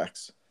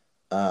cornerbacks.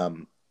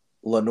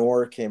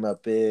 Lenore came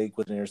up big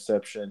with an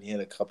interception. He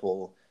had a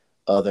couple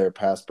other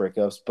pass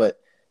breakups,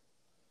 but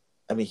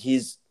I mean,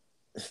 he's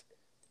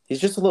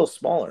just a little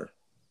smaller.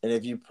 And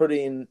if you put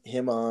him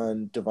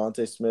on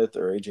Devontae Smith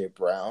or A.J.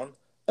 Brown,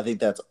 I think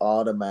that's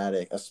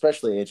automatic,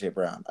 especially A.J.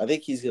 Brown. I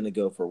think he's going to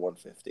go for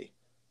 150.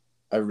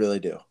 I really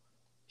do.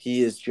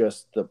 He is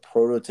just the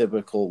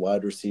prototypical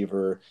wide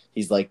receiver.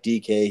 He's like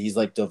DK. He's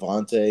like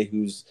Devontae,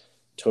 who's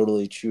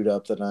totally chewed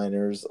up the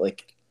Niners.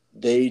 Like,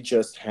 they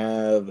just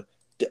have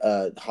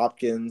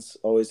Hopkins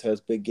always has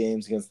big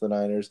games against the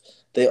Niners.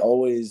 They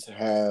always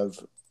have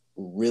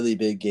really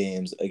big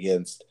games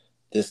against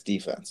this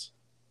defense.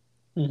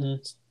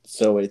 Mm-hmm.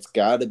 So it's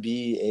got to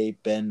be a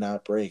bend,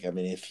 not break. I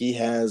mean, if he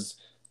has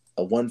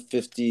a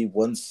 150,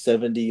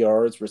 170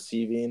 yards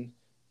receiving,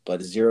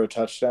 but 0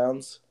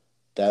 touchdowns,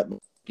 that might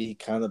be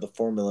kind of the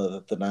formula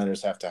that the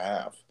Niners have to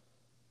have.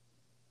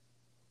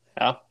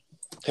 Yeah.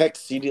 Heck,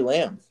 CeeDee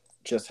Lamb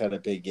just had a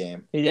big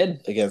game. He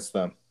did. Against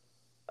them.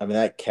 I mean,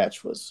 that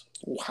catch was,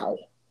 wow.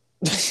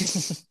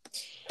 That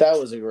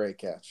was a great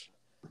catch.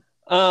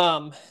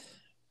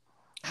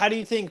 How do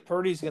you think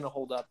Purdy's going to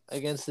hold up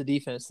against the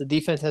defense? The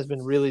defense has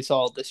been really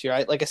solid this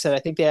year. Like I said, I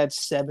think they had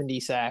 70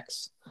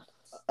 sacks.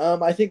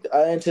 I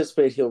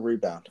anticipate he'll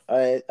rebound.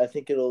 I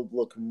think it'll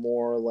look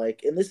more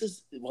like, and this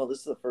is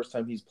the first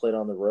time he's played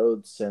on the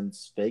road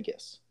since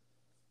Vegas.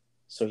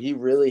 So he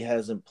really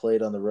hasn't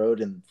played on the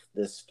road, and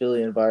this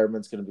Philly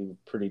environment's going to be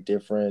pretty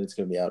different. It's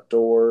going to be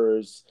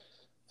outdoors.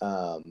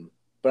 But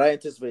I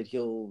anticipate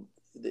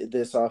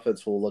this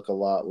offense will look a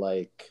lot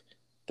like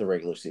the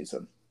regular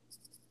season.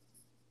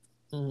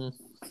 Mm-hmm.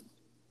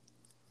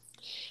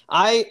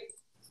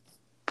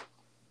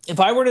 If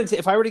I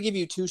were to give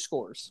you 2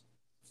 scores,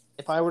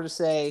 if I were to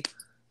say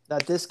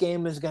that this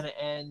game is going to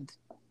end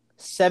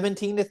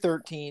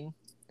 17-13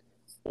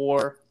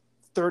 or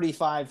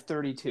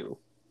 35-32,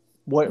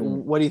 what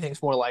do you think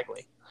is more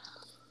likely?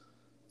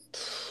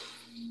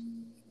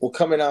 Well,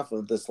 coming off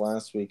of this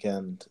last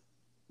weekend,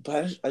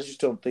 but I just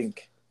don't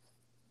think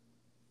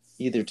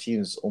either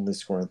team's only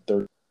scoring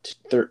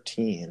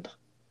 13.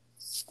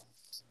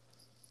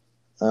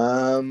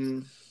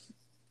 I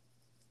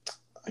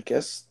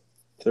guess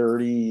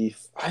 30.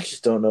 I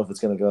just don't know if it's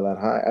going to go that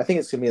high. I think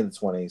it's going to be in the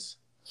 20s.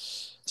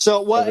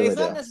 So, it's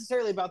not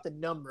necessarily about the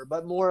number,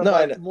 but more of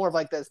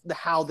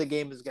how the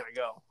game is going to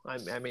go.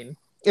 I mean,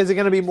 is it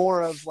going to be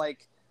more of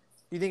like,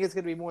 do you think it's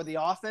going to be more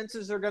the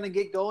offenses are going to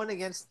get going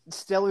against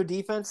stellar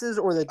defenses,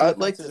 or the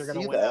defenses are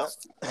going to win out?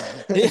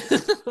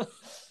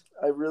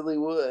 I really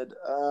would.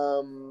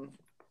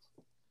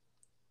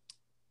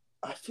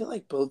 I feel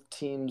like both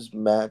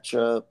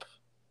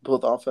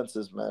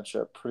offenses match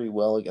up pretty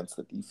well against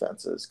the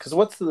defenses. Because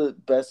what's the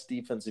best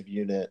defensive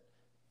unit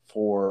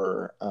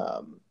for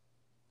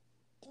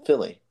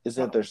Philly?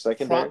 Isn't it their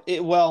secondary? They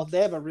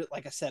have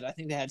like I said, I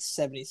think they had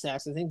 70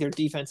 sacks. I think their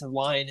defensive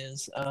line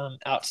is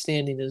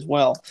outstanding as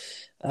well.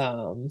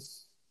 But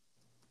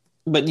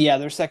yeah,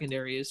 their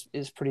secondary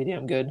is pretty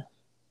damn good.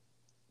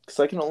 Because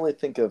I can only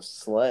think of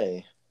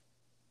Slay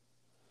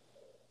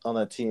on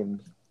that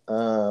team.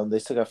 They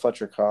still got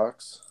Fletcher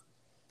Cox.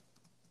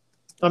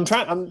 I'm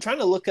trying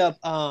to look up.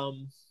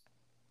 I'm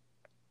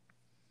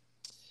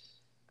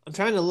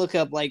trying to look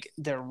up like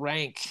their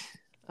rank,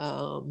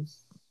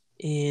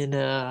 in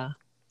the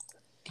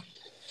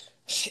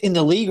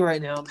league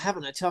right now. I'm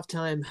having a tough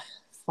time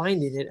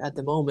finding it at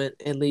the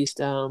moment. At least,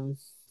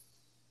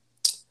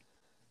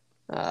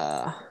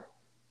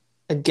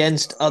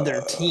 against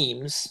other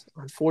teams.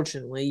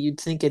 Unfortunately, you'd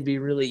think it'd be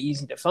really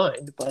easy to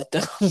find, but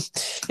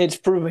it's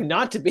proving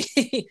not to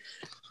be.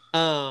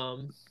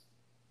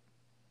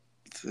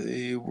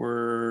 They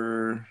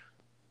were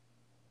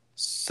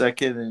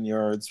second in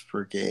yards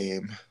per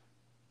game,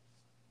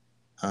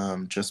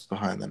 just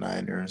behind the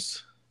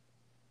Niners.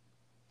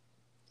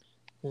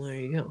 Well, there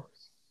you go.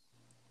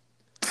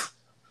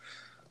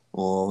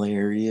 Well,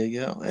 there you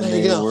go. And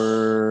they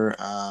were,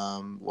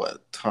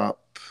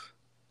 top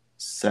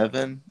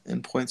 7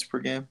 in points per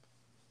game?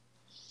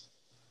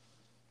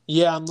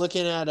 Yeah, I'm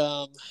looking at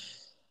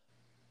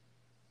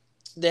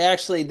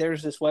there's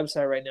this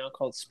website right now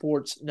called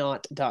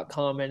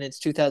sportsnot.com, and it's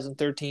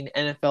 2013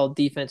 NFL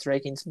defense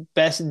rankings,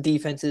 best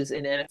defenses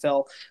in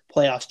NFL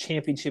playoffs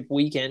championship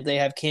weekend. They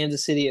have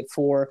Kansas City at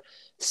 4,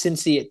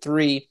 Cincy at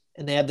 3,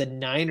 and they have the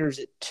Niners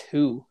at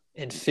 2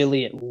 and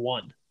Philly at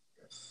 1.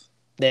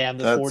 They have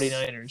the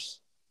 49ers.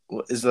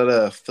 Is that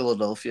a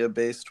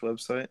Philadelphia-based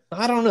website?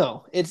 I don't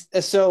know. It's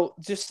so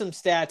just some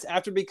stats.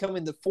 After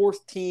becoming the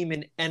 4th team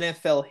in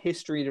NFL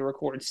history to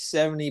record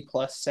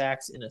 70-plus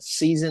sacks in a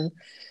season,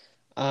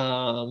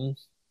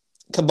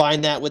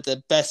 combine that with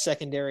the best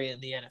secondary in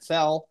the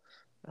NFL.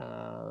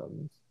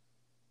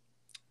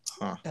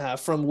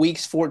 From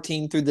weeks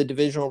 14 through the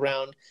divisional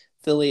round,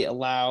 Philly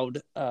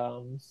allowed.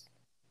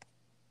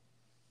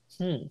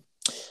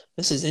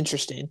 This is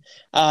interesting.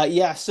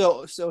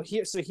 So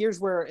here's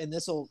where, and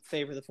this will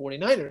favor the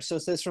 49ers. So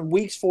it says from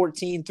weeks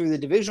 14 through the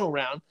divisional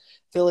round,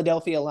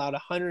 Philadelphia allowed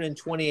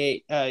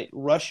 128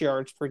 rush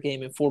yards per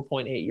game and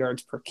 4.8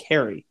 yards per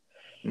carry.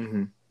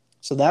 Mm-hmm.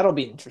 So that'll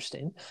be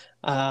interesting.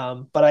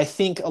 But I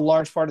think a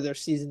large part of their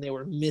season, they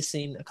were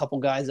missing a couple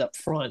guys up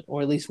front,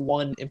 or at least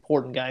one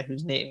important guy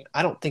whose name,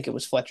 I don't think it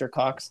was Fletcher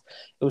Cox.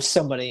 It was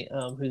somebody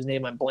whose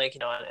name I'm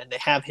blanking on, and they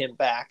have him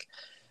back.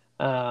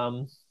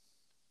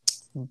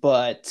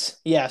 But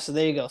yeah, so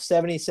there you go.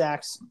 70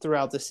 sacks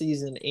throughout the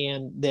season,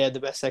 and they had the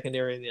best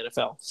secondary in the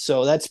NFL.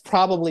 So that's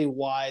probably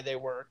why they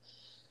were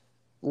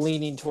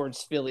leaning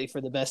towards Philly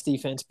for the best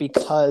defense,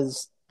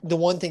 because the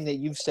one thing that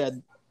you've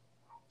said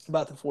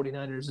about the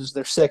 49ers is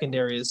their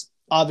secondary is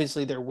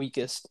obviously their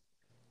weakest.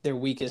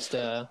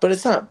 But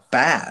it's not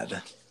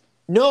bad.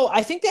 No,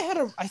 I think they had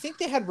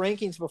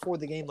rankings before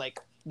the game, like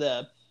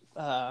the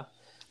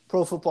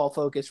Pro Football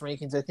Focus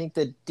rankings. I think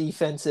the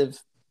defensive,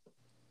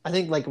 I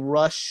think like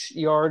rush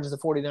yards, the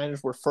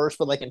 49ers were first,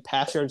 but like in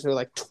pass yards, they're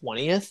like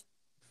 20th.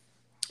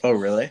 Oh,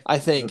 really? I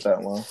think.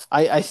 That low?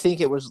 I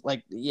think it was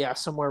like,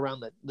 somewhere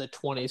around the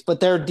 20s. But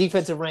their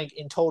defensive rank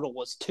in total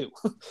was 2.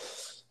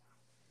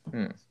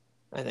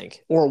 I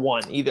think. Or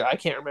 1, either. I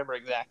can't remember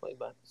exactly,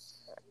 but.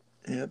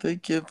 Yeah, they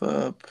give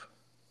up.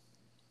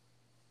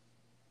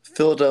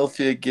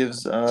 Philadelphia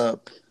gives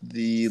up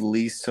the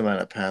least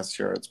amount of pass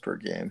yards per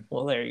game.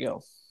 Well, there you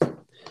go.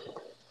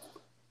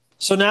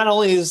 So not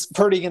only is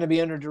Purdy going to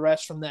be under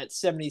duress from that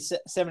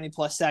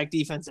 70-plus sack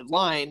defensive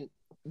line,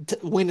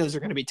 windows are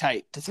going to be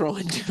tight to throw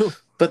into.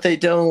 But they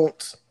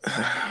don't.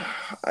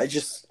 I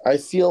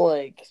feel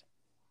like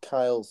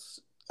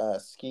Kyle's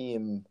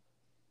scheme,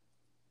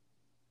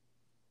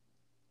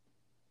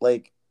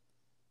 like,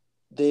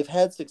 they've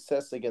had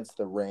success against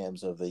the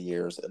Rams over the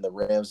years, and the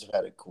Rams have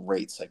had a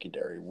great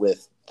secondary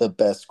with the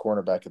best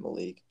cornerback in the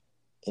league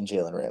in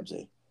Jalen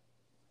Ramsey.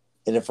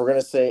 And if we're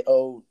gonna say,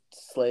 Darius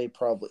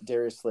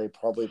Slay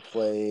probably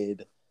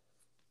played,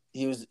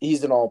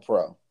 he's an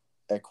All-Pro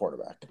at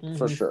quarterback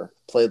for sure.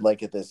 Played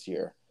like it this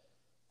year.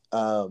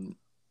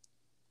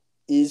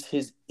 Is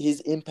his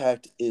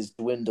impact is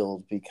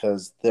dwindled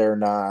because they're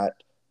not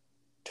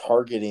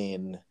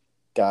targeting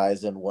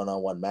guys in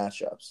one-on-one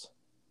matchups.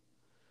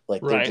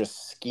 Like, they're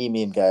just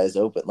scheming guys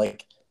open.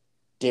 Like,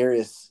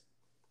 Darius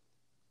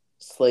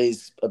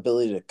Slay's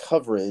ability to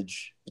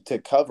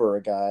cover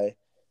a guy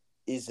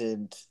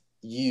isn't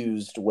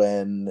used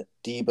when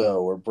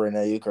Debo or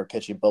Brandon Ayuk are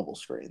catching bubble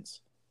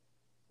screens,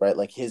 right?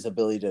 Like, his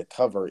ability to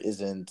cover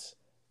isn't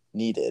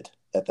needed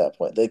at that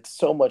point. Like,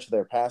 so much of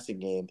their passing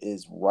game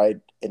is right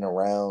and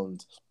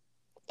around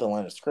the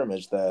line of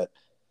scrimmage that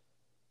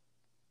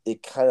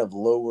it kind of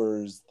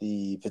lowers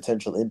the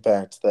potential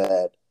impact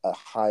that a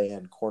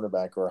high-end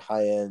cornerback or a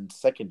high-end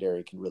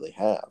secondary can really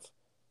have.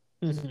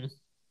 Mm-hmm.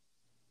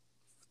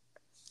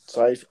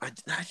 So I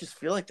just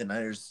feel like the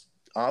Niners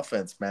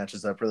offense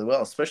matches up really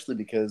well, especially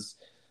because,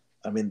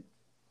 I mean,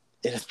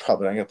 it is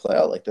probably not going to play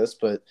out like this,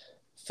 but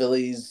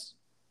Philly's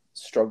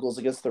struggles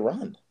against the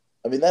run.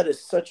 I mean, that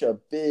is such a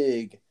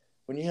big,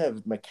 when you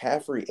have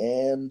McCaffrey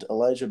and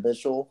Elijah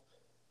Mitchell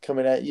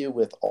coming at you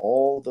with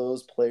all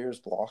those players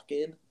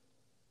blocking,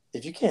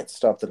 if you can't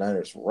stop the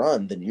Niners'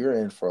 run, then you're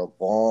in for a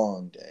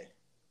long day.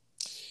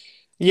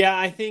 Yeah,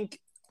 I think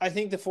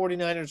the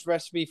 49ers'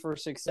 recipe for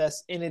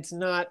success, and it's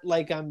not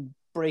like I'm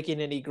breaking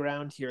any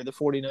ground here. The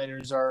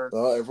 49ers are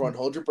everyone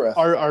hold your breath.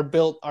 Are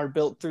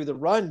built through the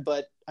run,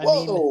 but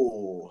Where'd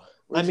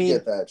you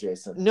get that,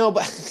 Jason? No,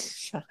 but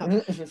shut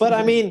up. But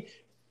I mean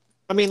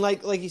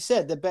like you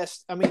said, the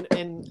best,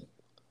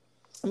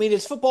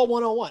 it's football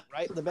 101,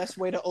 right? The best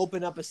way to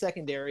open up a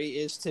secondary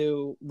is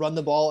to run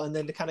the ball and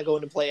then to kind of go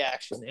into play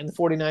action. And the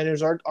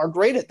 49ers are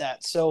great at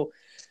that. So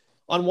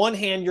on one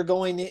hand, you're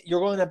going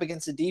up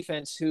against a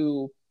defense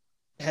who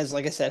has,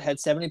 like I said, had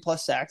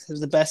 70-plus sacks, has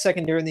the best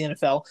secondary in the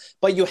NFL,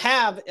 but you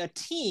have a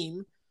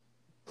team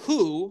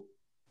who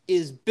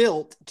is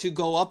built to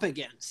go up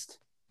against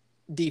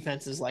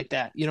defenses like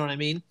that. You know what I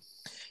mean?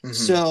 Mm-hmm.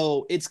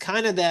 So it's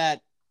kind of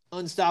that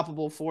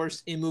unstoppable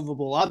force,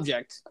 immovable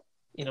object,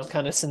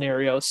 kind of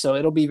scenario. So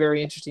it'll be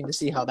very interesting to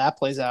see how that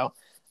plays out.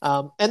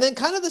 And then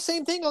kind of the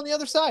same thing on the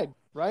other side,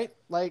 right?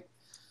 Like,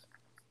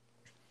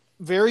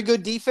 very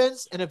good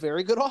defense and a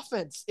very good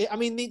offense.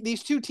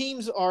 These two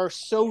teams are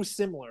so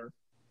similar.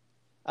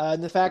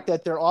 And the fact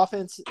that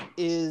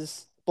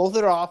both of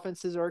their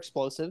offenses are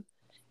explosive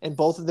and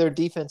both of their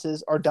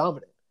defenses are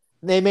dominant.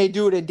 They may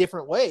do it in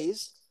different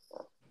ways,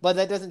 but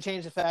that doesn't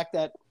change the fact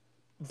that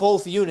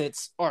both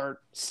units are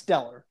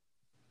stellar.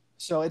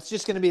 So it's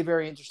just going to be a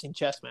very interesting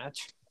chess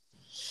match.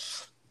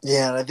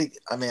 Yeah,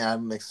 and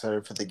I'm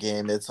excited for the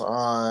game. It's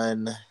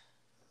on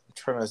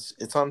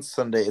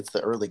Sunday. It's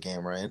the early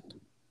game, right?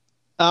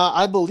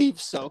 I believe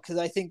so, because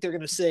I think they're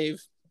going to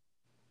save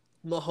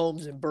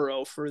Mahomes and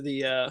Burrow for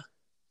the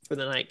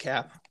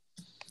nightcap.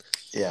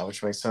 Yeah,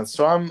 which makes sense.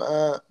 So I'm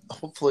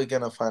hopefully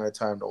going to find a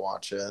time to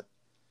watch it.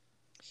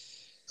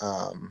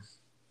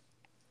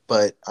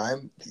 But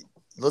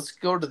let's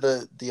go to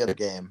the other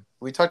game.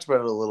 We talked about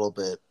it a little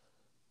bit,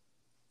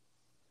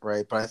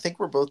 right? But I think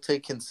we're both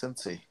taking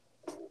Cincy.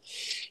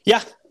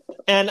 Yeah,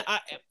 and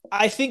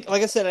I think,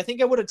 like I said, I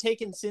think I would have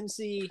taken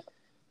Cincy.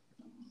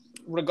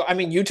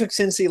 You took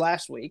Cincy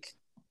last week.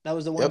 That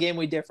was the one game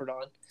we differed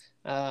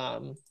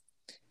on.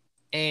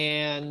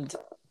 And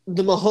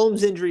the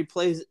Mahomes injury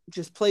plays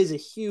a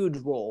huge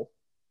role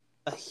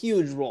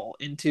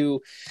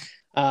into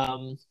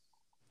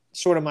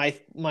sort of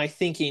my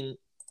thinking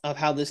of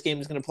how this game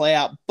is going to play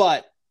out.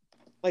 But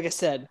like I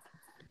said,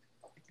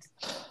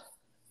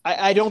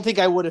 I don't think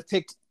I would have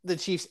picked the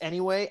Chiefs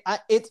anyway.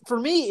 For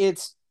me,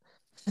 it's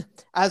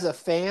as a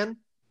fan,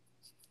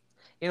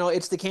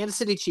 it's the Kansas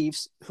City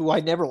Chiefs, who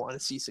I never want to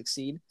see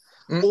succeed,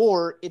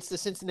 or it's the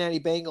Cincinnati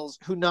Bengals,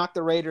 who knocked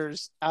the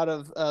Raiders out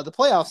of the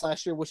playoffs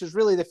last year, which is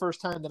really the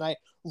first time that I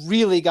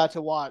really got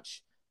to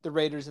watch the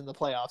Raiders in the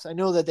playoffs. I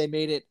know that they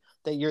made it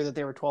that year that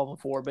they were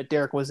 12-4, but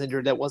Derek was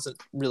injured. That wasn't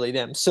really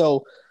them.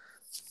 So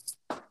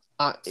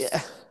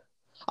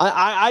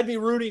I'd be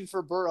rooting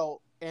for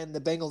Burrow and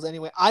the Bengals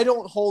anyway. I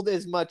don't hold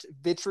as much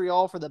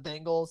vitriol for the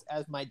Bengals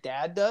as my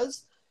dad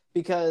does,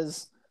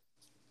 because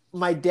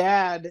my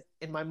dad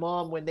and my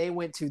mom, when they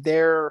went to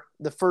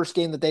the first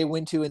game that they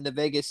went to in the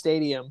Vegas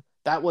stadium,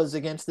 that was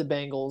against the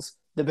Bengals.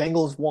 The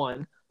Bengals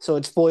won, so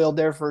it spoiled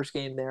their first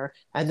game there.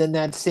 And then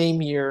that same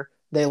year,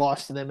 they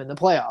lost to them in the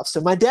playoffs.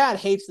 So my dad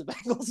hates the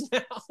Bengals now.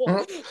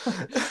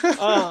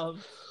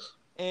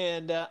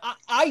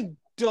 I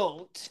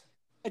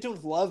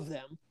don't love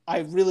them.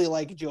 I really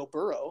like Joe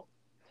Burrow.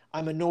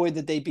 I'm annoyed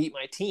that they beat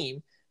my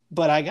team,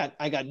 but I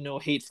got no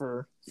hate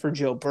for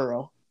Joe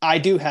Burrow. I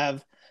do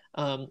have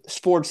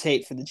sports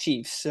hate for the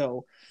Chiefs,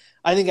 so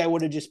I think I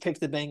would have just picked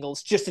the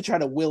Bengals just to try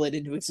to will it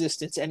into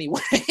existence anyway.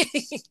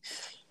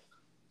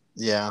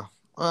 Yeah,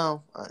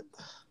 well,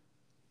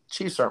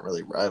 Chiefs aren't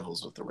really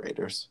rivals with the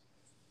Raiders.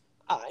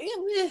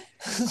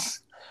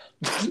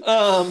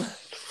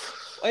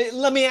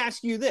 Let me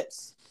ask you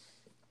this.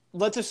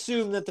 Let's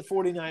assume that the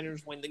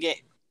 49ers win the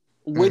game.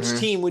 Which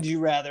team would you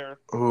rather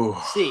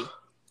see?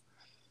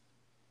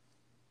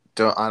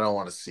 I don't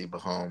want to see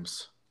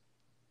Mahomes.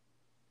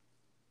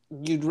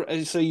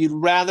 You'd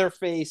rather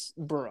face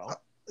Burrow?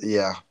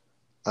 Yeah,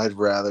 I'd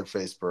rather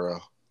face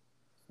Burrow.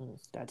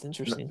 That's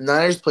interesting.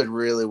 Niners played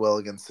really well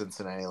against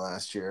Cincinnati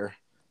last year,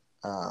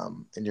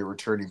 and you're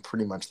returning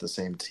pretty much the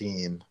same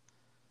team.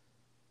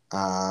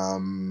 I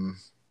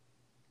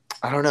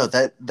don't know,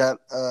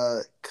 that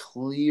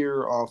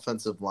clear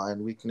offensive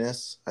line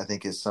weakness, I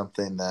think, is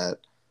something that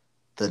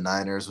the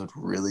Niners would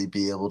really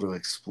be able to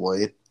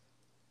exploit.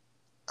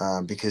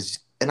 Because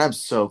I'm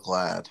so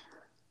glad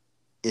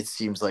it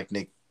seems like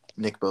Nick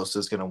Bosa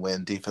is going to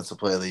win Defensive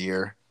Player of the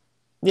Year.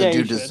 The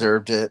dude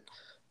deserved it.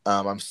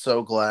 I'm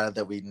so glad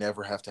that we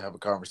never have to have a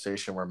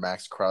conversation where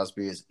Max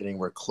Crosby is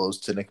anywhere close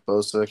to Nick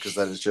Bosa, because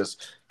that is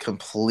just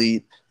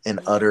complete and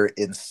utter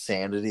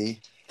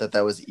insanity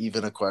that was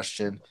even a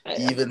question,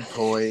 even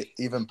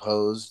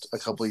posed a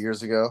couple of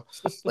years ago.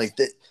 Like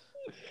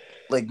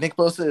Nick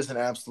Bosa is an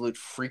absolute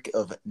freak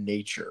of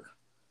nature.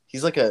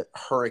 He's like a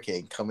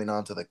hurricane coming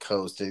onto the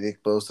coast. And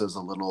Nick Bosa is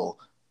a little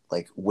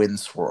like wind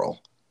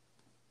swirl.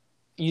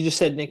 You just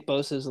said Nick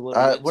Bosa is a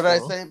little. What did I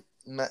say?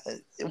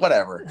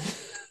 Whatever.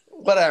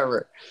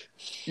 Whatever.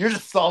 You're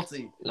just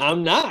salty.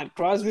 I'm not.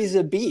 Crosby's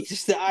a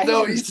beast.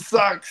 No, he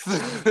sucks.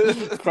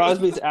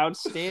 Crosby's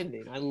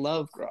outstanding. I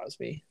love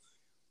Crosby.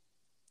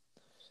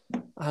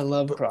 But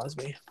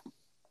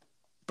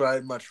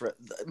I'd much rather.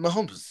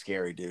 Mahomes is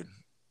scary, dude.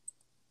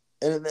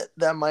 And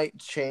that might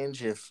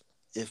change if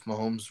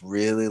Mahomes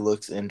really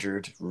looks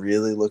injured,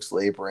 really looks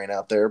laboring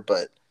out there.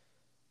 But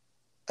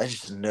I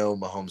just know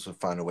Mahomes would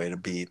find a way to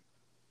beat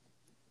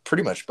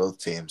pretty much both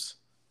teams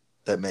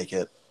that make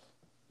it.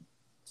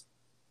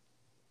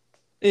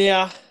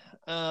 Yeah.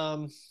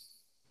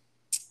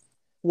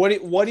 What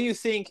do you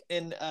think?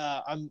 And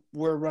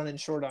we're running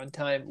short on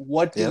time.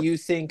 What do you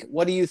think?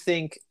 What do you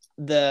think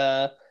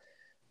the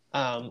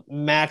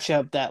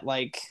matchup that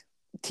like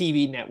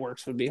TV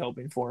networks would be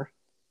hoping for?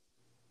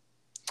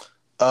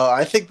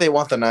 I think they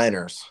want the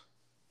Niners.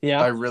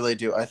 Yeah, I really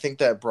do. I think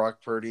that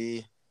Brock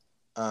Purdy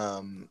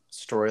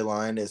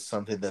storyline is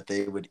something that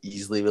they would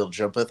easily be able to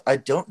jump with. I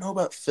don't know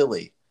about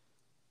Philly,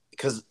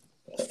 because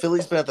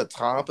Philly's been at the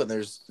top, and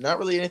there's not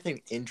really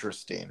anything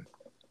interesting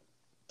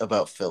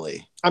about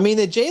Philly. I mean,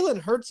 the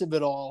Jalen Hurts of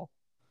it all.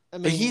 I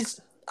mean, but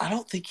I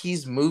don't think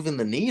he's moving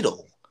the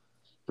needle.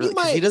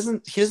 Really, he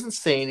doesn't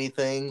say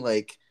anything.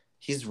 Like,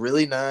 he's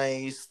really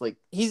nice. Like,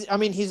 he's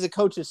the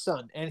coach's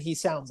son, and he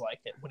sounds like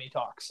it when he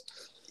talks.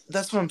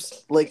 That's what I'm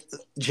like.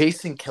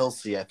 Jason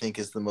Kelce, I think,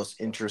 is the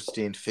most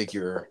interesting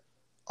figure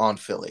on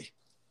Philly.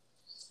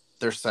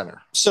 Their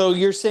center. So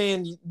you're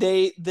saying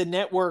the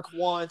network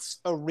wants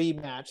a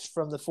rematch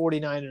from the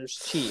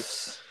 49ers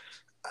Chiefs?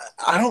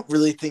 I don't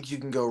really think you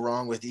can go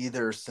wrong with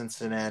either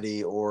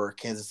Cincinnati or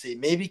Kansas City.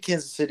 Maybe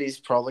Kansas City's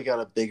probably got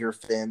a bigger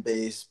fan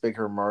base,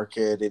 bigger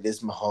market. It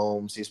is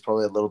Mahomes. He's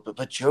probably a little bit.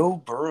 But Joe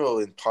Burrow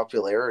in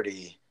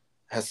popularity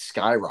has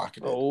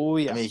skyrocketed. Oh,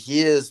 yeah. I mean,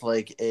 he is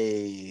like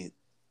a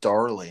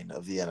darling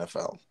of the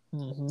NFL.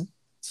 Mm-hmm.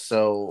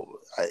 So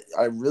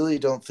I really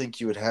don't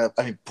think you would have –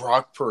 I mean,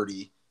 Brock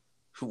Purdy,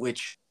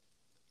 which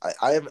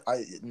I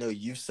know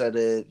you've said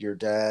it, your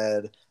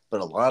dad – but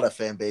a lot of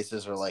fan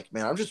bases are like,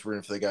 man, I'm just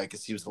rooting for the guy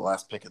because he was the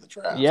last pick of the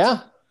draft.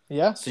 Yeah,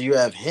 yeah. So you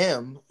have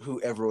him, who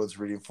everyone's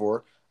rooting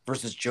for,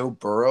 versus Joe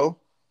Burrow,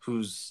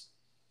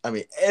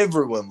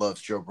 everyone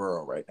loves Joe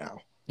Burrow right now.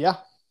 Yeah.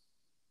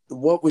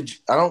 Mahomes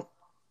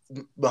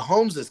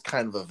is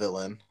kind of a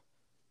villain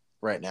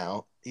right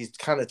now. He's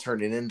kind of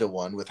turning into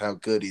one with how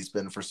good he's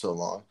been for so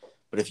long.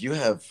 But if you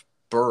have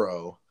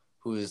Burrow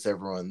who is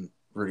everyone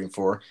rooting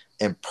for,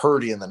 and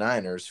Purdy and the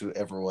Niners, who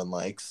everyone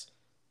likes,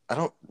 I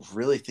don't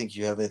really think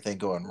you have anything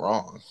going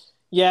wrong.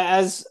 Yeah,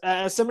 as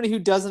somebody who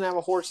doesn't have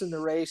a horse in the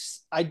race,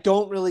 I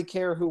don't really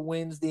care who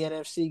wins the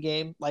NFC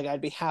game. Like,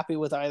 I'd be happy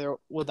with either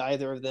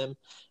of them.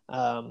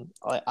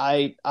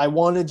 I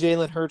wanted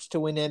Jalen Hurts to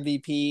win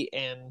MVP,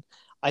 and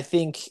I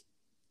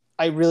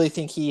really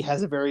think he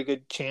has a very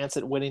good chance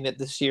at winning it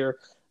this year.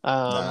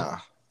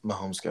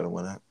 Mahomes got to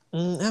win it.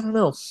 I don't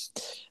know.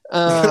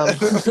 I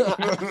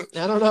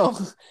don't know.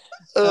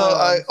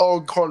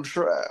 On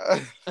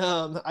contrary.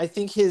 I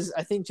think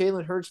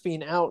Jalen Hurts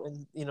being out,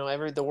 and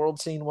the world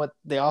seeing what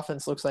the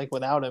offense looks like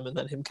without him, and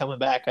then him coming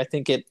back, I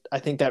think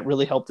that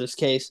really helped this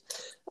case.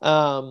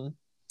 And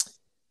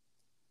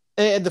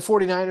the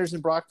 49ers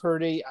and Brock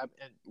Purdy, I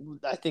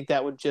think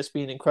that would just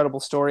be an incredible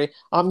story.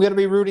 I'm going to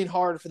be rooting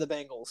hard for the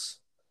Bengals.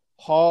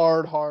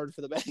 Hard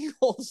for the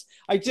Bengals.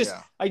 I just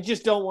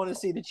don't want to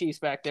see the Chiefs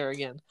back there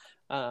again.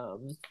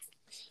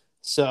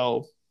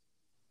 So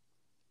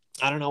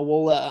I don't know.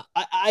 We'll.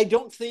 I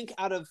don't think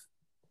out of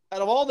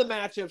all the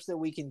matchups that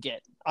we can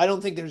get, I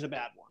don't think there's a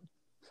bad one.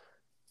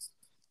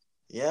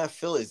 Yeah,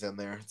 Philly's in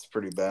there. It's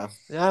pretty bad.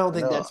 I don't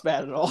think that's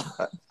bad at all.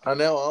 I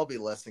know I'll be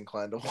less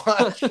inclined to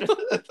watch.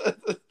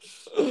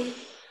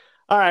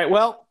 All right.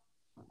 Well,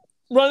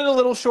 running a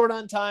little short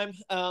on time.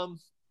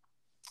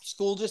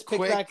 School just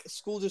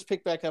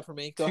picked back up for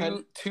me. Go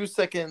ahead. 2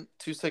 second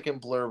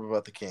blurb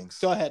about the Kings.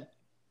 Go ahead.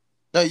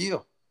 No,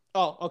 you.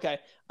 Oh, okay.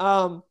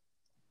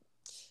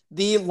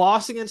 The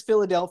loss against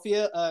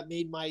Philadelphia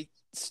made my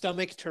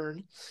stomach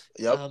turn.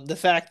 Yep. The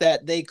fact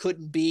that they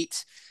couldn't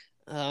beat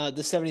the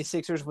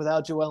 76ers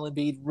without Joel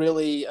Embiid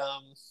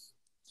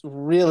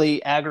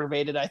really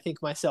aggravated, I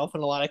think, myself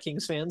and a lot of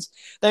Kings fans.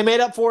 They made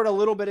up for it a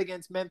little bit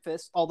against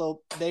Memphis,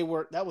 although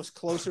that was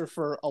closer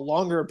for a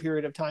longer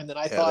period of time than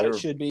I thought it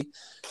should be.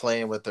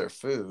 Playing with their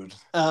food.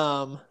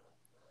 But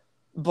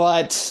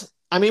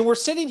I mean, we're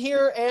sitting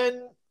here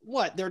and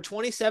they're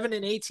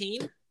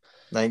 27-18.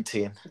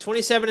 19.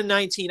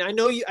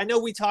 27-19. I know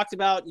we talked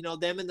about,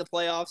 them in the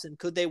playoffs and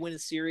could they win a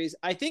series.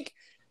 I think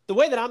the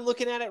way that I'm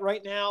looking at it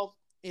right now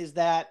is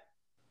that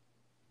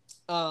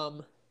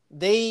first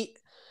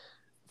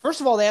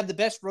of all, they have the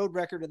best road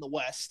record in the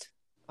West.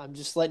 I'm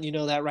just letting you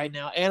know that right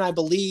now. And I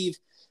believe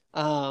they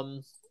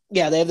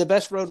have the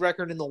best road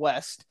record in the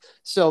West.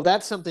 So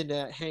that's something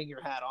to hang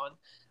your hat on.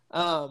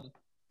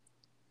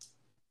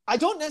 I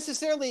don't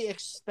necessarily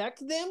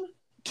expect them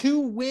to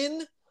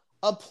win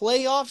a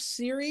playoff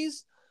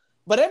series,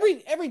 but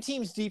every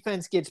team's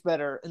defense gets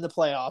better in the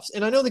playoffs.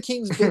 And I know the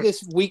Kings'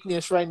 biggest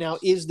weakness right now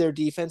is their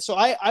defense. So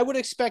I would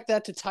expect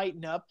that to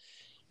tighten up.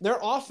 Their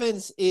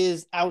offense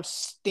is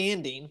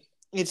outstanding.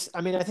 I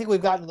think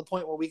we've gotten to the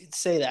point where we can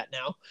say that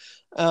now.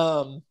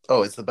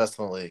 It's the best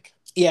in the league.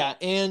 Yeah.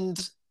 And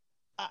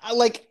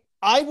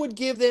I would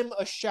give them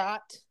a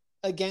shot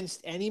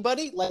against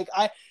anybody. Like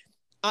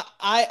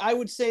I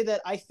would say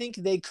that I think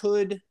they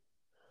could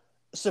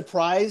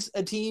surprise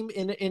a team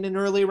in an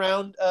early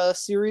round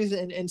series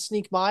and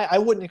sneak by. I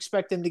wouldn't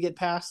expect them to get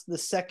past the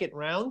second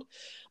round,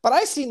 but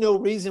I see no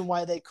reason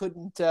why they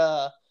couldn't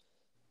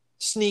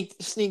sneak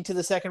to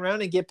the second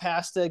round and get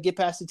past a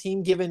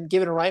team given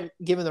the right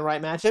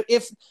matchup.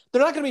 If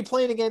they're not going to be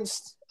playing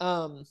against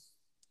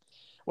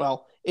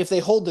if they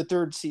hold the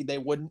third seed, they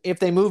wouldn't. If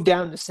they move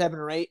down to 7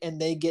 or 8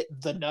 and they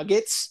get the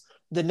Nuggets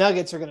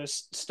are going to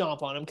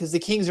stomp on them, because the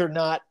Kings are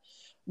not.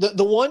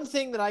 The one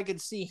thing that I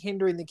could see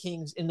hindering the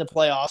Kings in the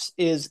playoffs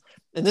is,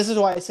 and this is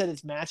why I said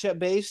it's matchup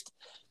based,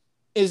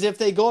 is if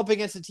they go up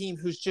against a team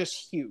who's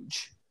just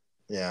huge.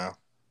 Yeah.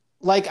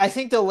 Like, I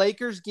think the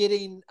Lakers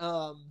getting,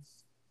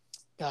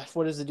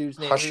 what is the dude's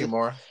name?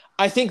 Hashimura.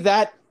 I think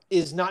that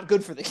is not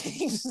good for the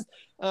Kings.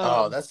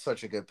 That's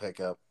such a good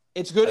pickup.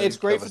 It's good. It's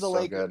great for the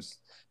Lakers.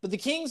 But the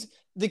Kings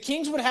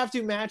would have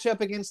to match up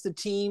against a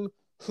team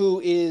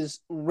who is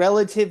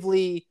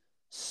relatively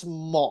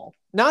small.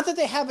 Not that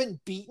they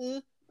haven't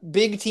beaten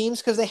big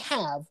teams, because they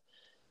have.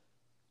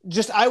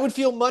 Just, I would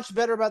feel much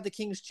better about the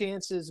Kings'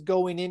 chances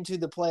going into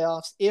the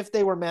playoffs if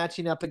they were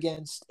matching up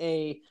against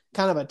a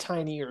kind of a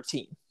tinier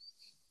team.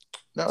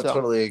 No,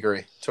 totally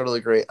agree.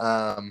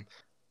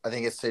 I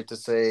think it's safe to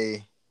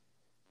say,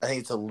 I think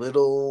it's a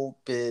little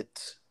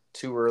bit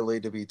too early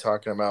to be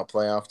talking about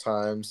playoff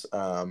times.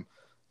 I'm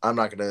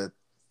not going to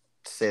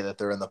say that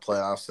they're in the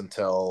playoffs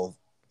until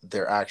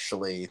they're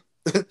actually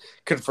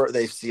confirmed.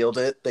 They've sealed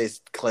it. They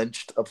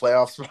clinched a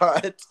playoff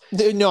spot.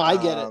 No,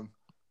 I get it.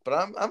 But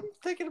I'm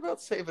thinking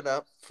about saving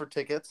up for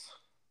tickets.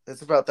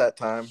 It's about that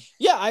time.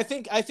 Yeah, I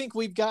think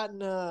we've gotten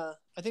to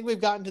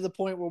the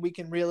point where we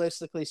can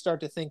realistically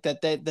start to think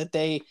that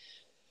they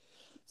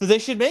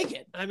should make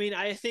it. I mean,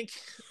 I think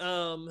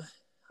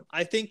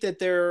that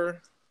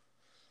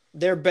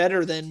they're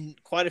better than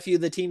quite a few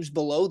of the teams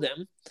below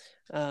them.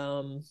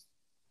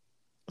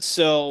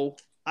 So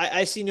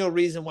I see no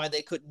reason why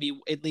they couldn't be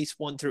at least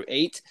 1 through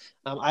 8.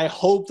 I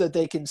hope that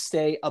they can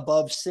stay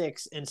above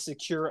 6 and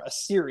secure a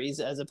series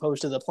as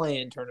opposed to the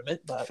play-in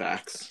tournament. But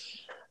facts.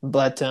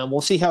 But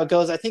we'll see how it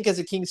goes. I think as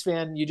a Kings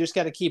fan, you just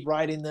got to keep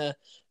riding the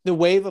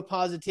wave of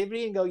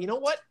positivity and go, you know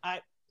what?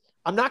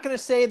 I'm not going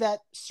to say that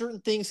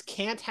certain things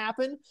can't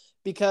happen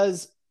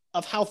because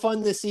of how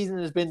fun this season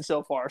has been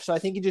so far. So I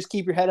think you just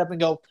keep your head up and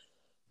go,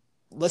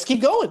 let's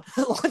keep going.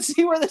 Let's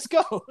see where this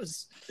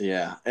goes.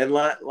 Yeah. And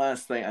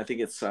last thing, I think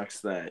it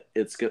sucks that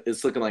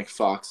it's looking like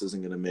Fox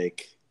isn't going to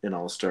make an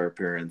All-Star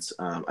appearance.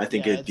 I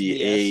think it'd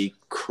be a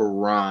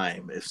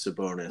crime if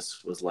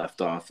Sabonis was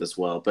left off as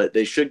well. But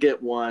they should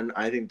get one.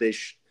 I think they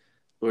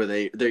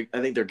I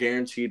think they're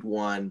guaranteed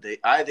one.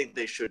 I think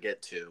they should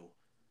get two.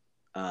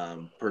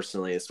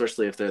 Personally,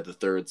 especially if they're the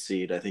third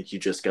seed, I think you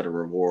just got to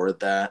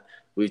reward that.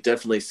 We've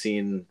definitely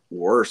seen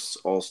worse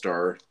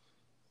All-Star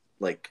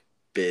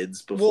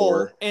bids before.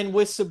 Well, and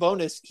with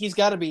Sabonis, he's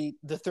got to be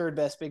the third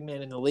best big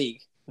man in the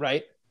league,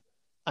 right?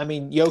 I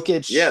mean,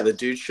 Jokic. Yeah, the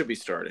dude should be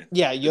starting.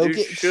 Yeah,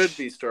 Jokic should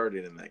be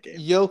starting in that game.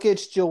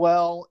 Jokic,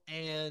 Joel,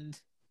 and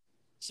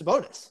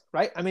Sabonis,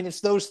 right? I mean,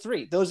 it's those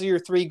three. Those are your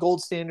three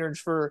gold standards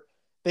for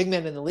big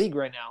men in the league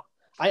right now.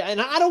 I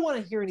don't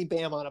want to hear any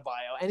Bam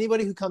Adebayo.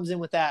 Anybody who comes in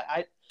with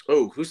that,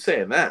 who's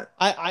saying that?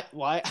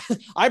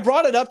 I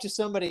brought it up to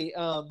somebody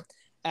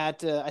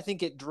at I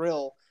think at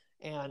Drill,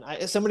 and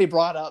somebody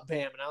brought up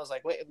Bam, and I was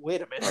like,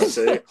 wait a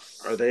minute.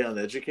 Are they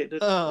uneducated? Is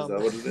that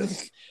what it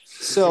is?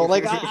 So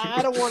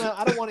I don't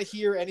want to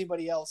hear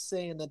anybody else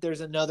saying that there's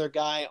another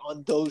guy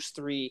on those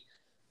three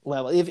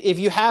level. If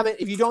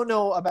you don't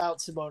know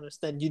about Sabonis,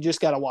 then you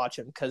just got to watch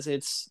him because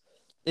it's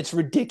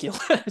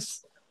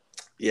ridiculous.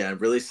 Yeah,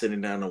 really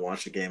sitting down to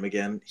watch a game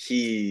again.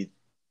 He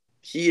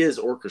is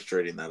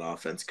orchestrating that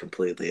offense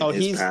completely. And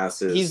his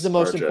passes. He's the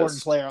most important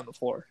player on the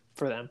floor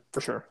for them,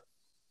 for sure.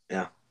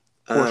 Yeah.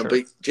 Sure.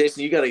 But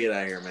Jason, you got to get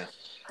out of here, man.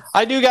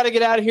 I do got to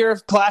get out of here.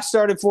 Class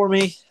started for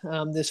me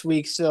this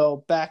week,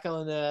 so back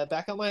on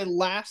my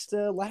last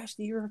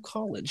year of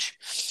college.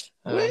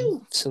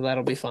 So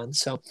that'll be fun.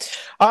 So,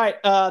 all right.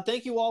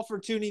 Thank you all for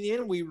tuning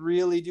in. We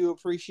really do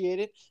appreciate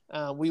it.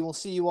 We will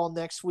see you all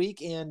next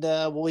week, and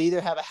we'll either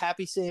have a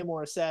happy Sam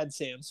or a sad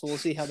Sam. So we'll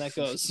see how that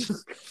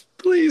goes.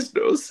 Please,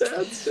 no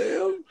sad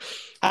Sam.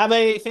 Have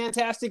a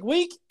fantastic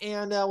week,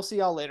 and we'll see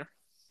y'all later.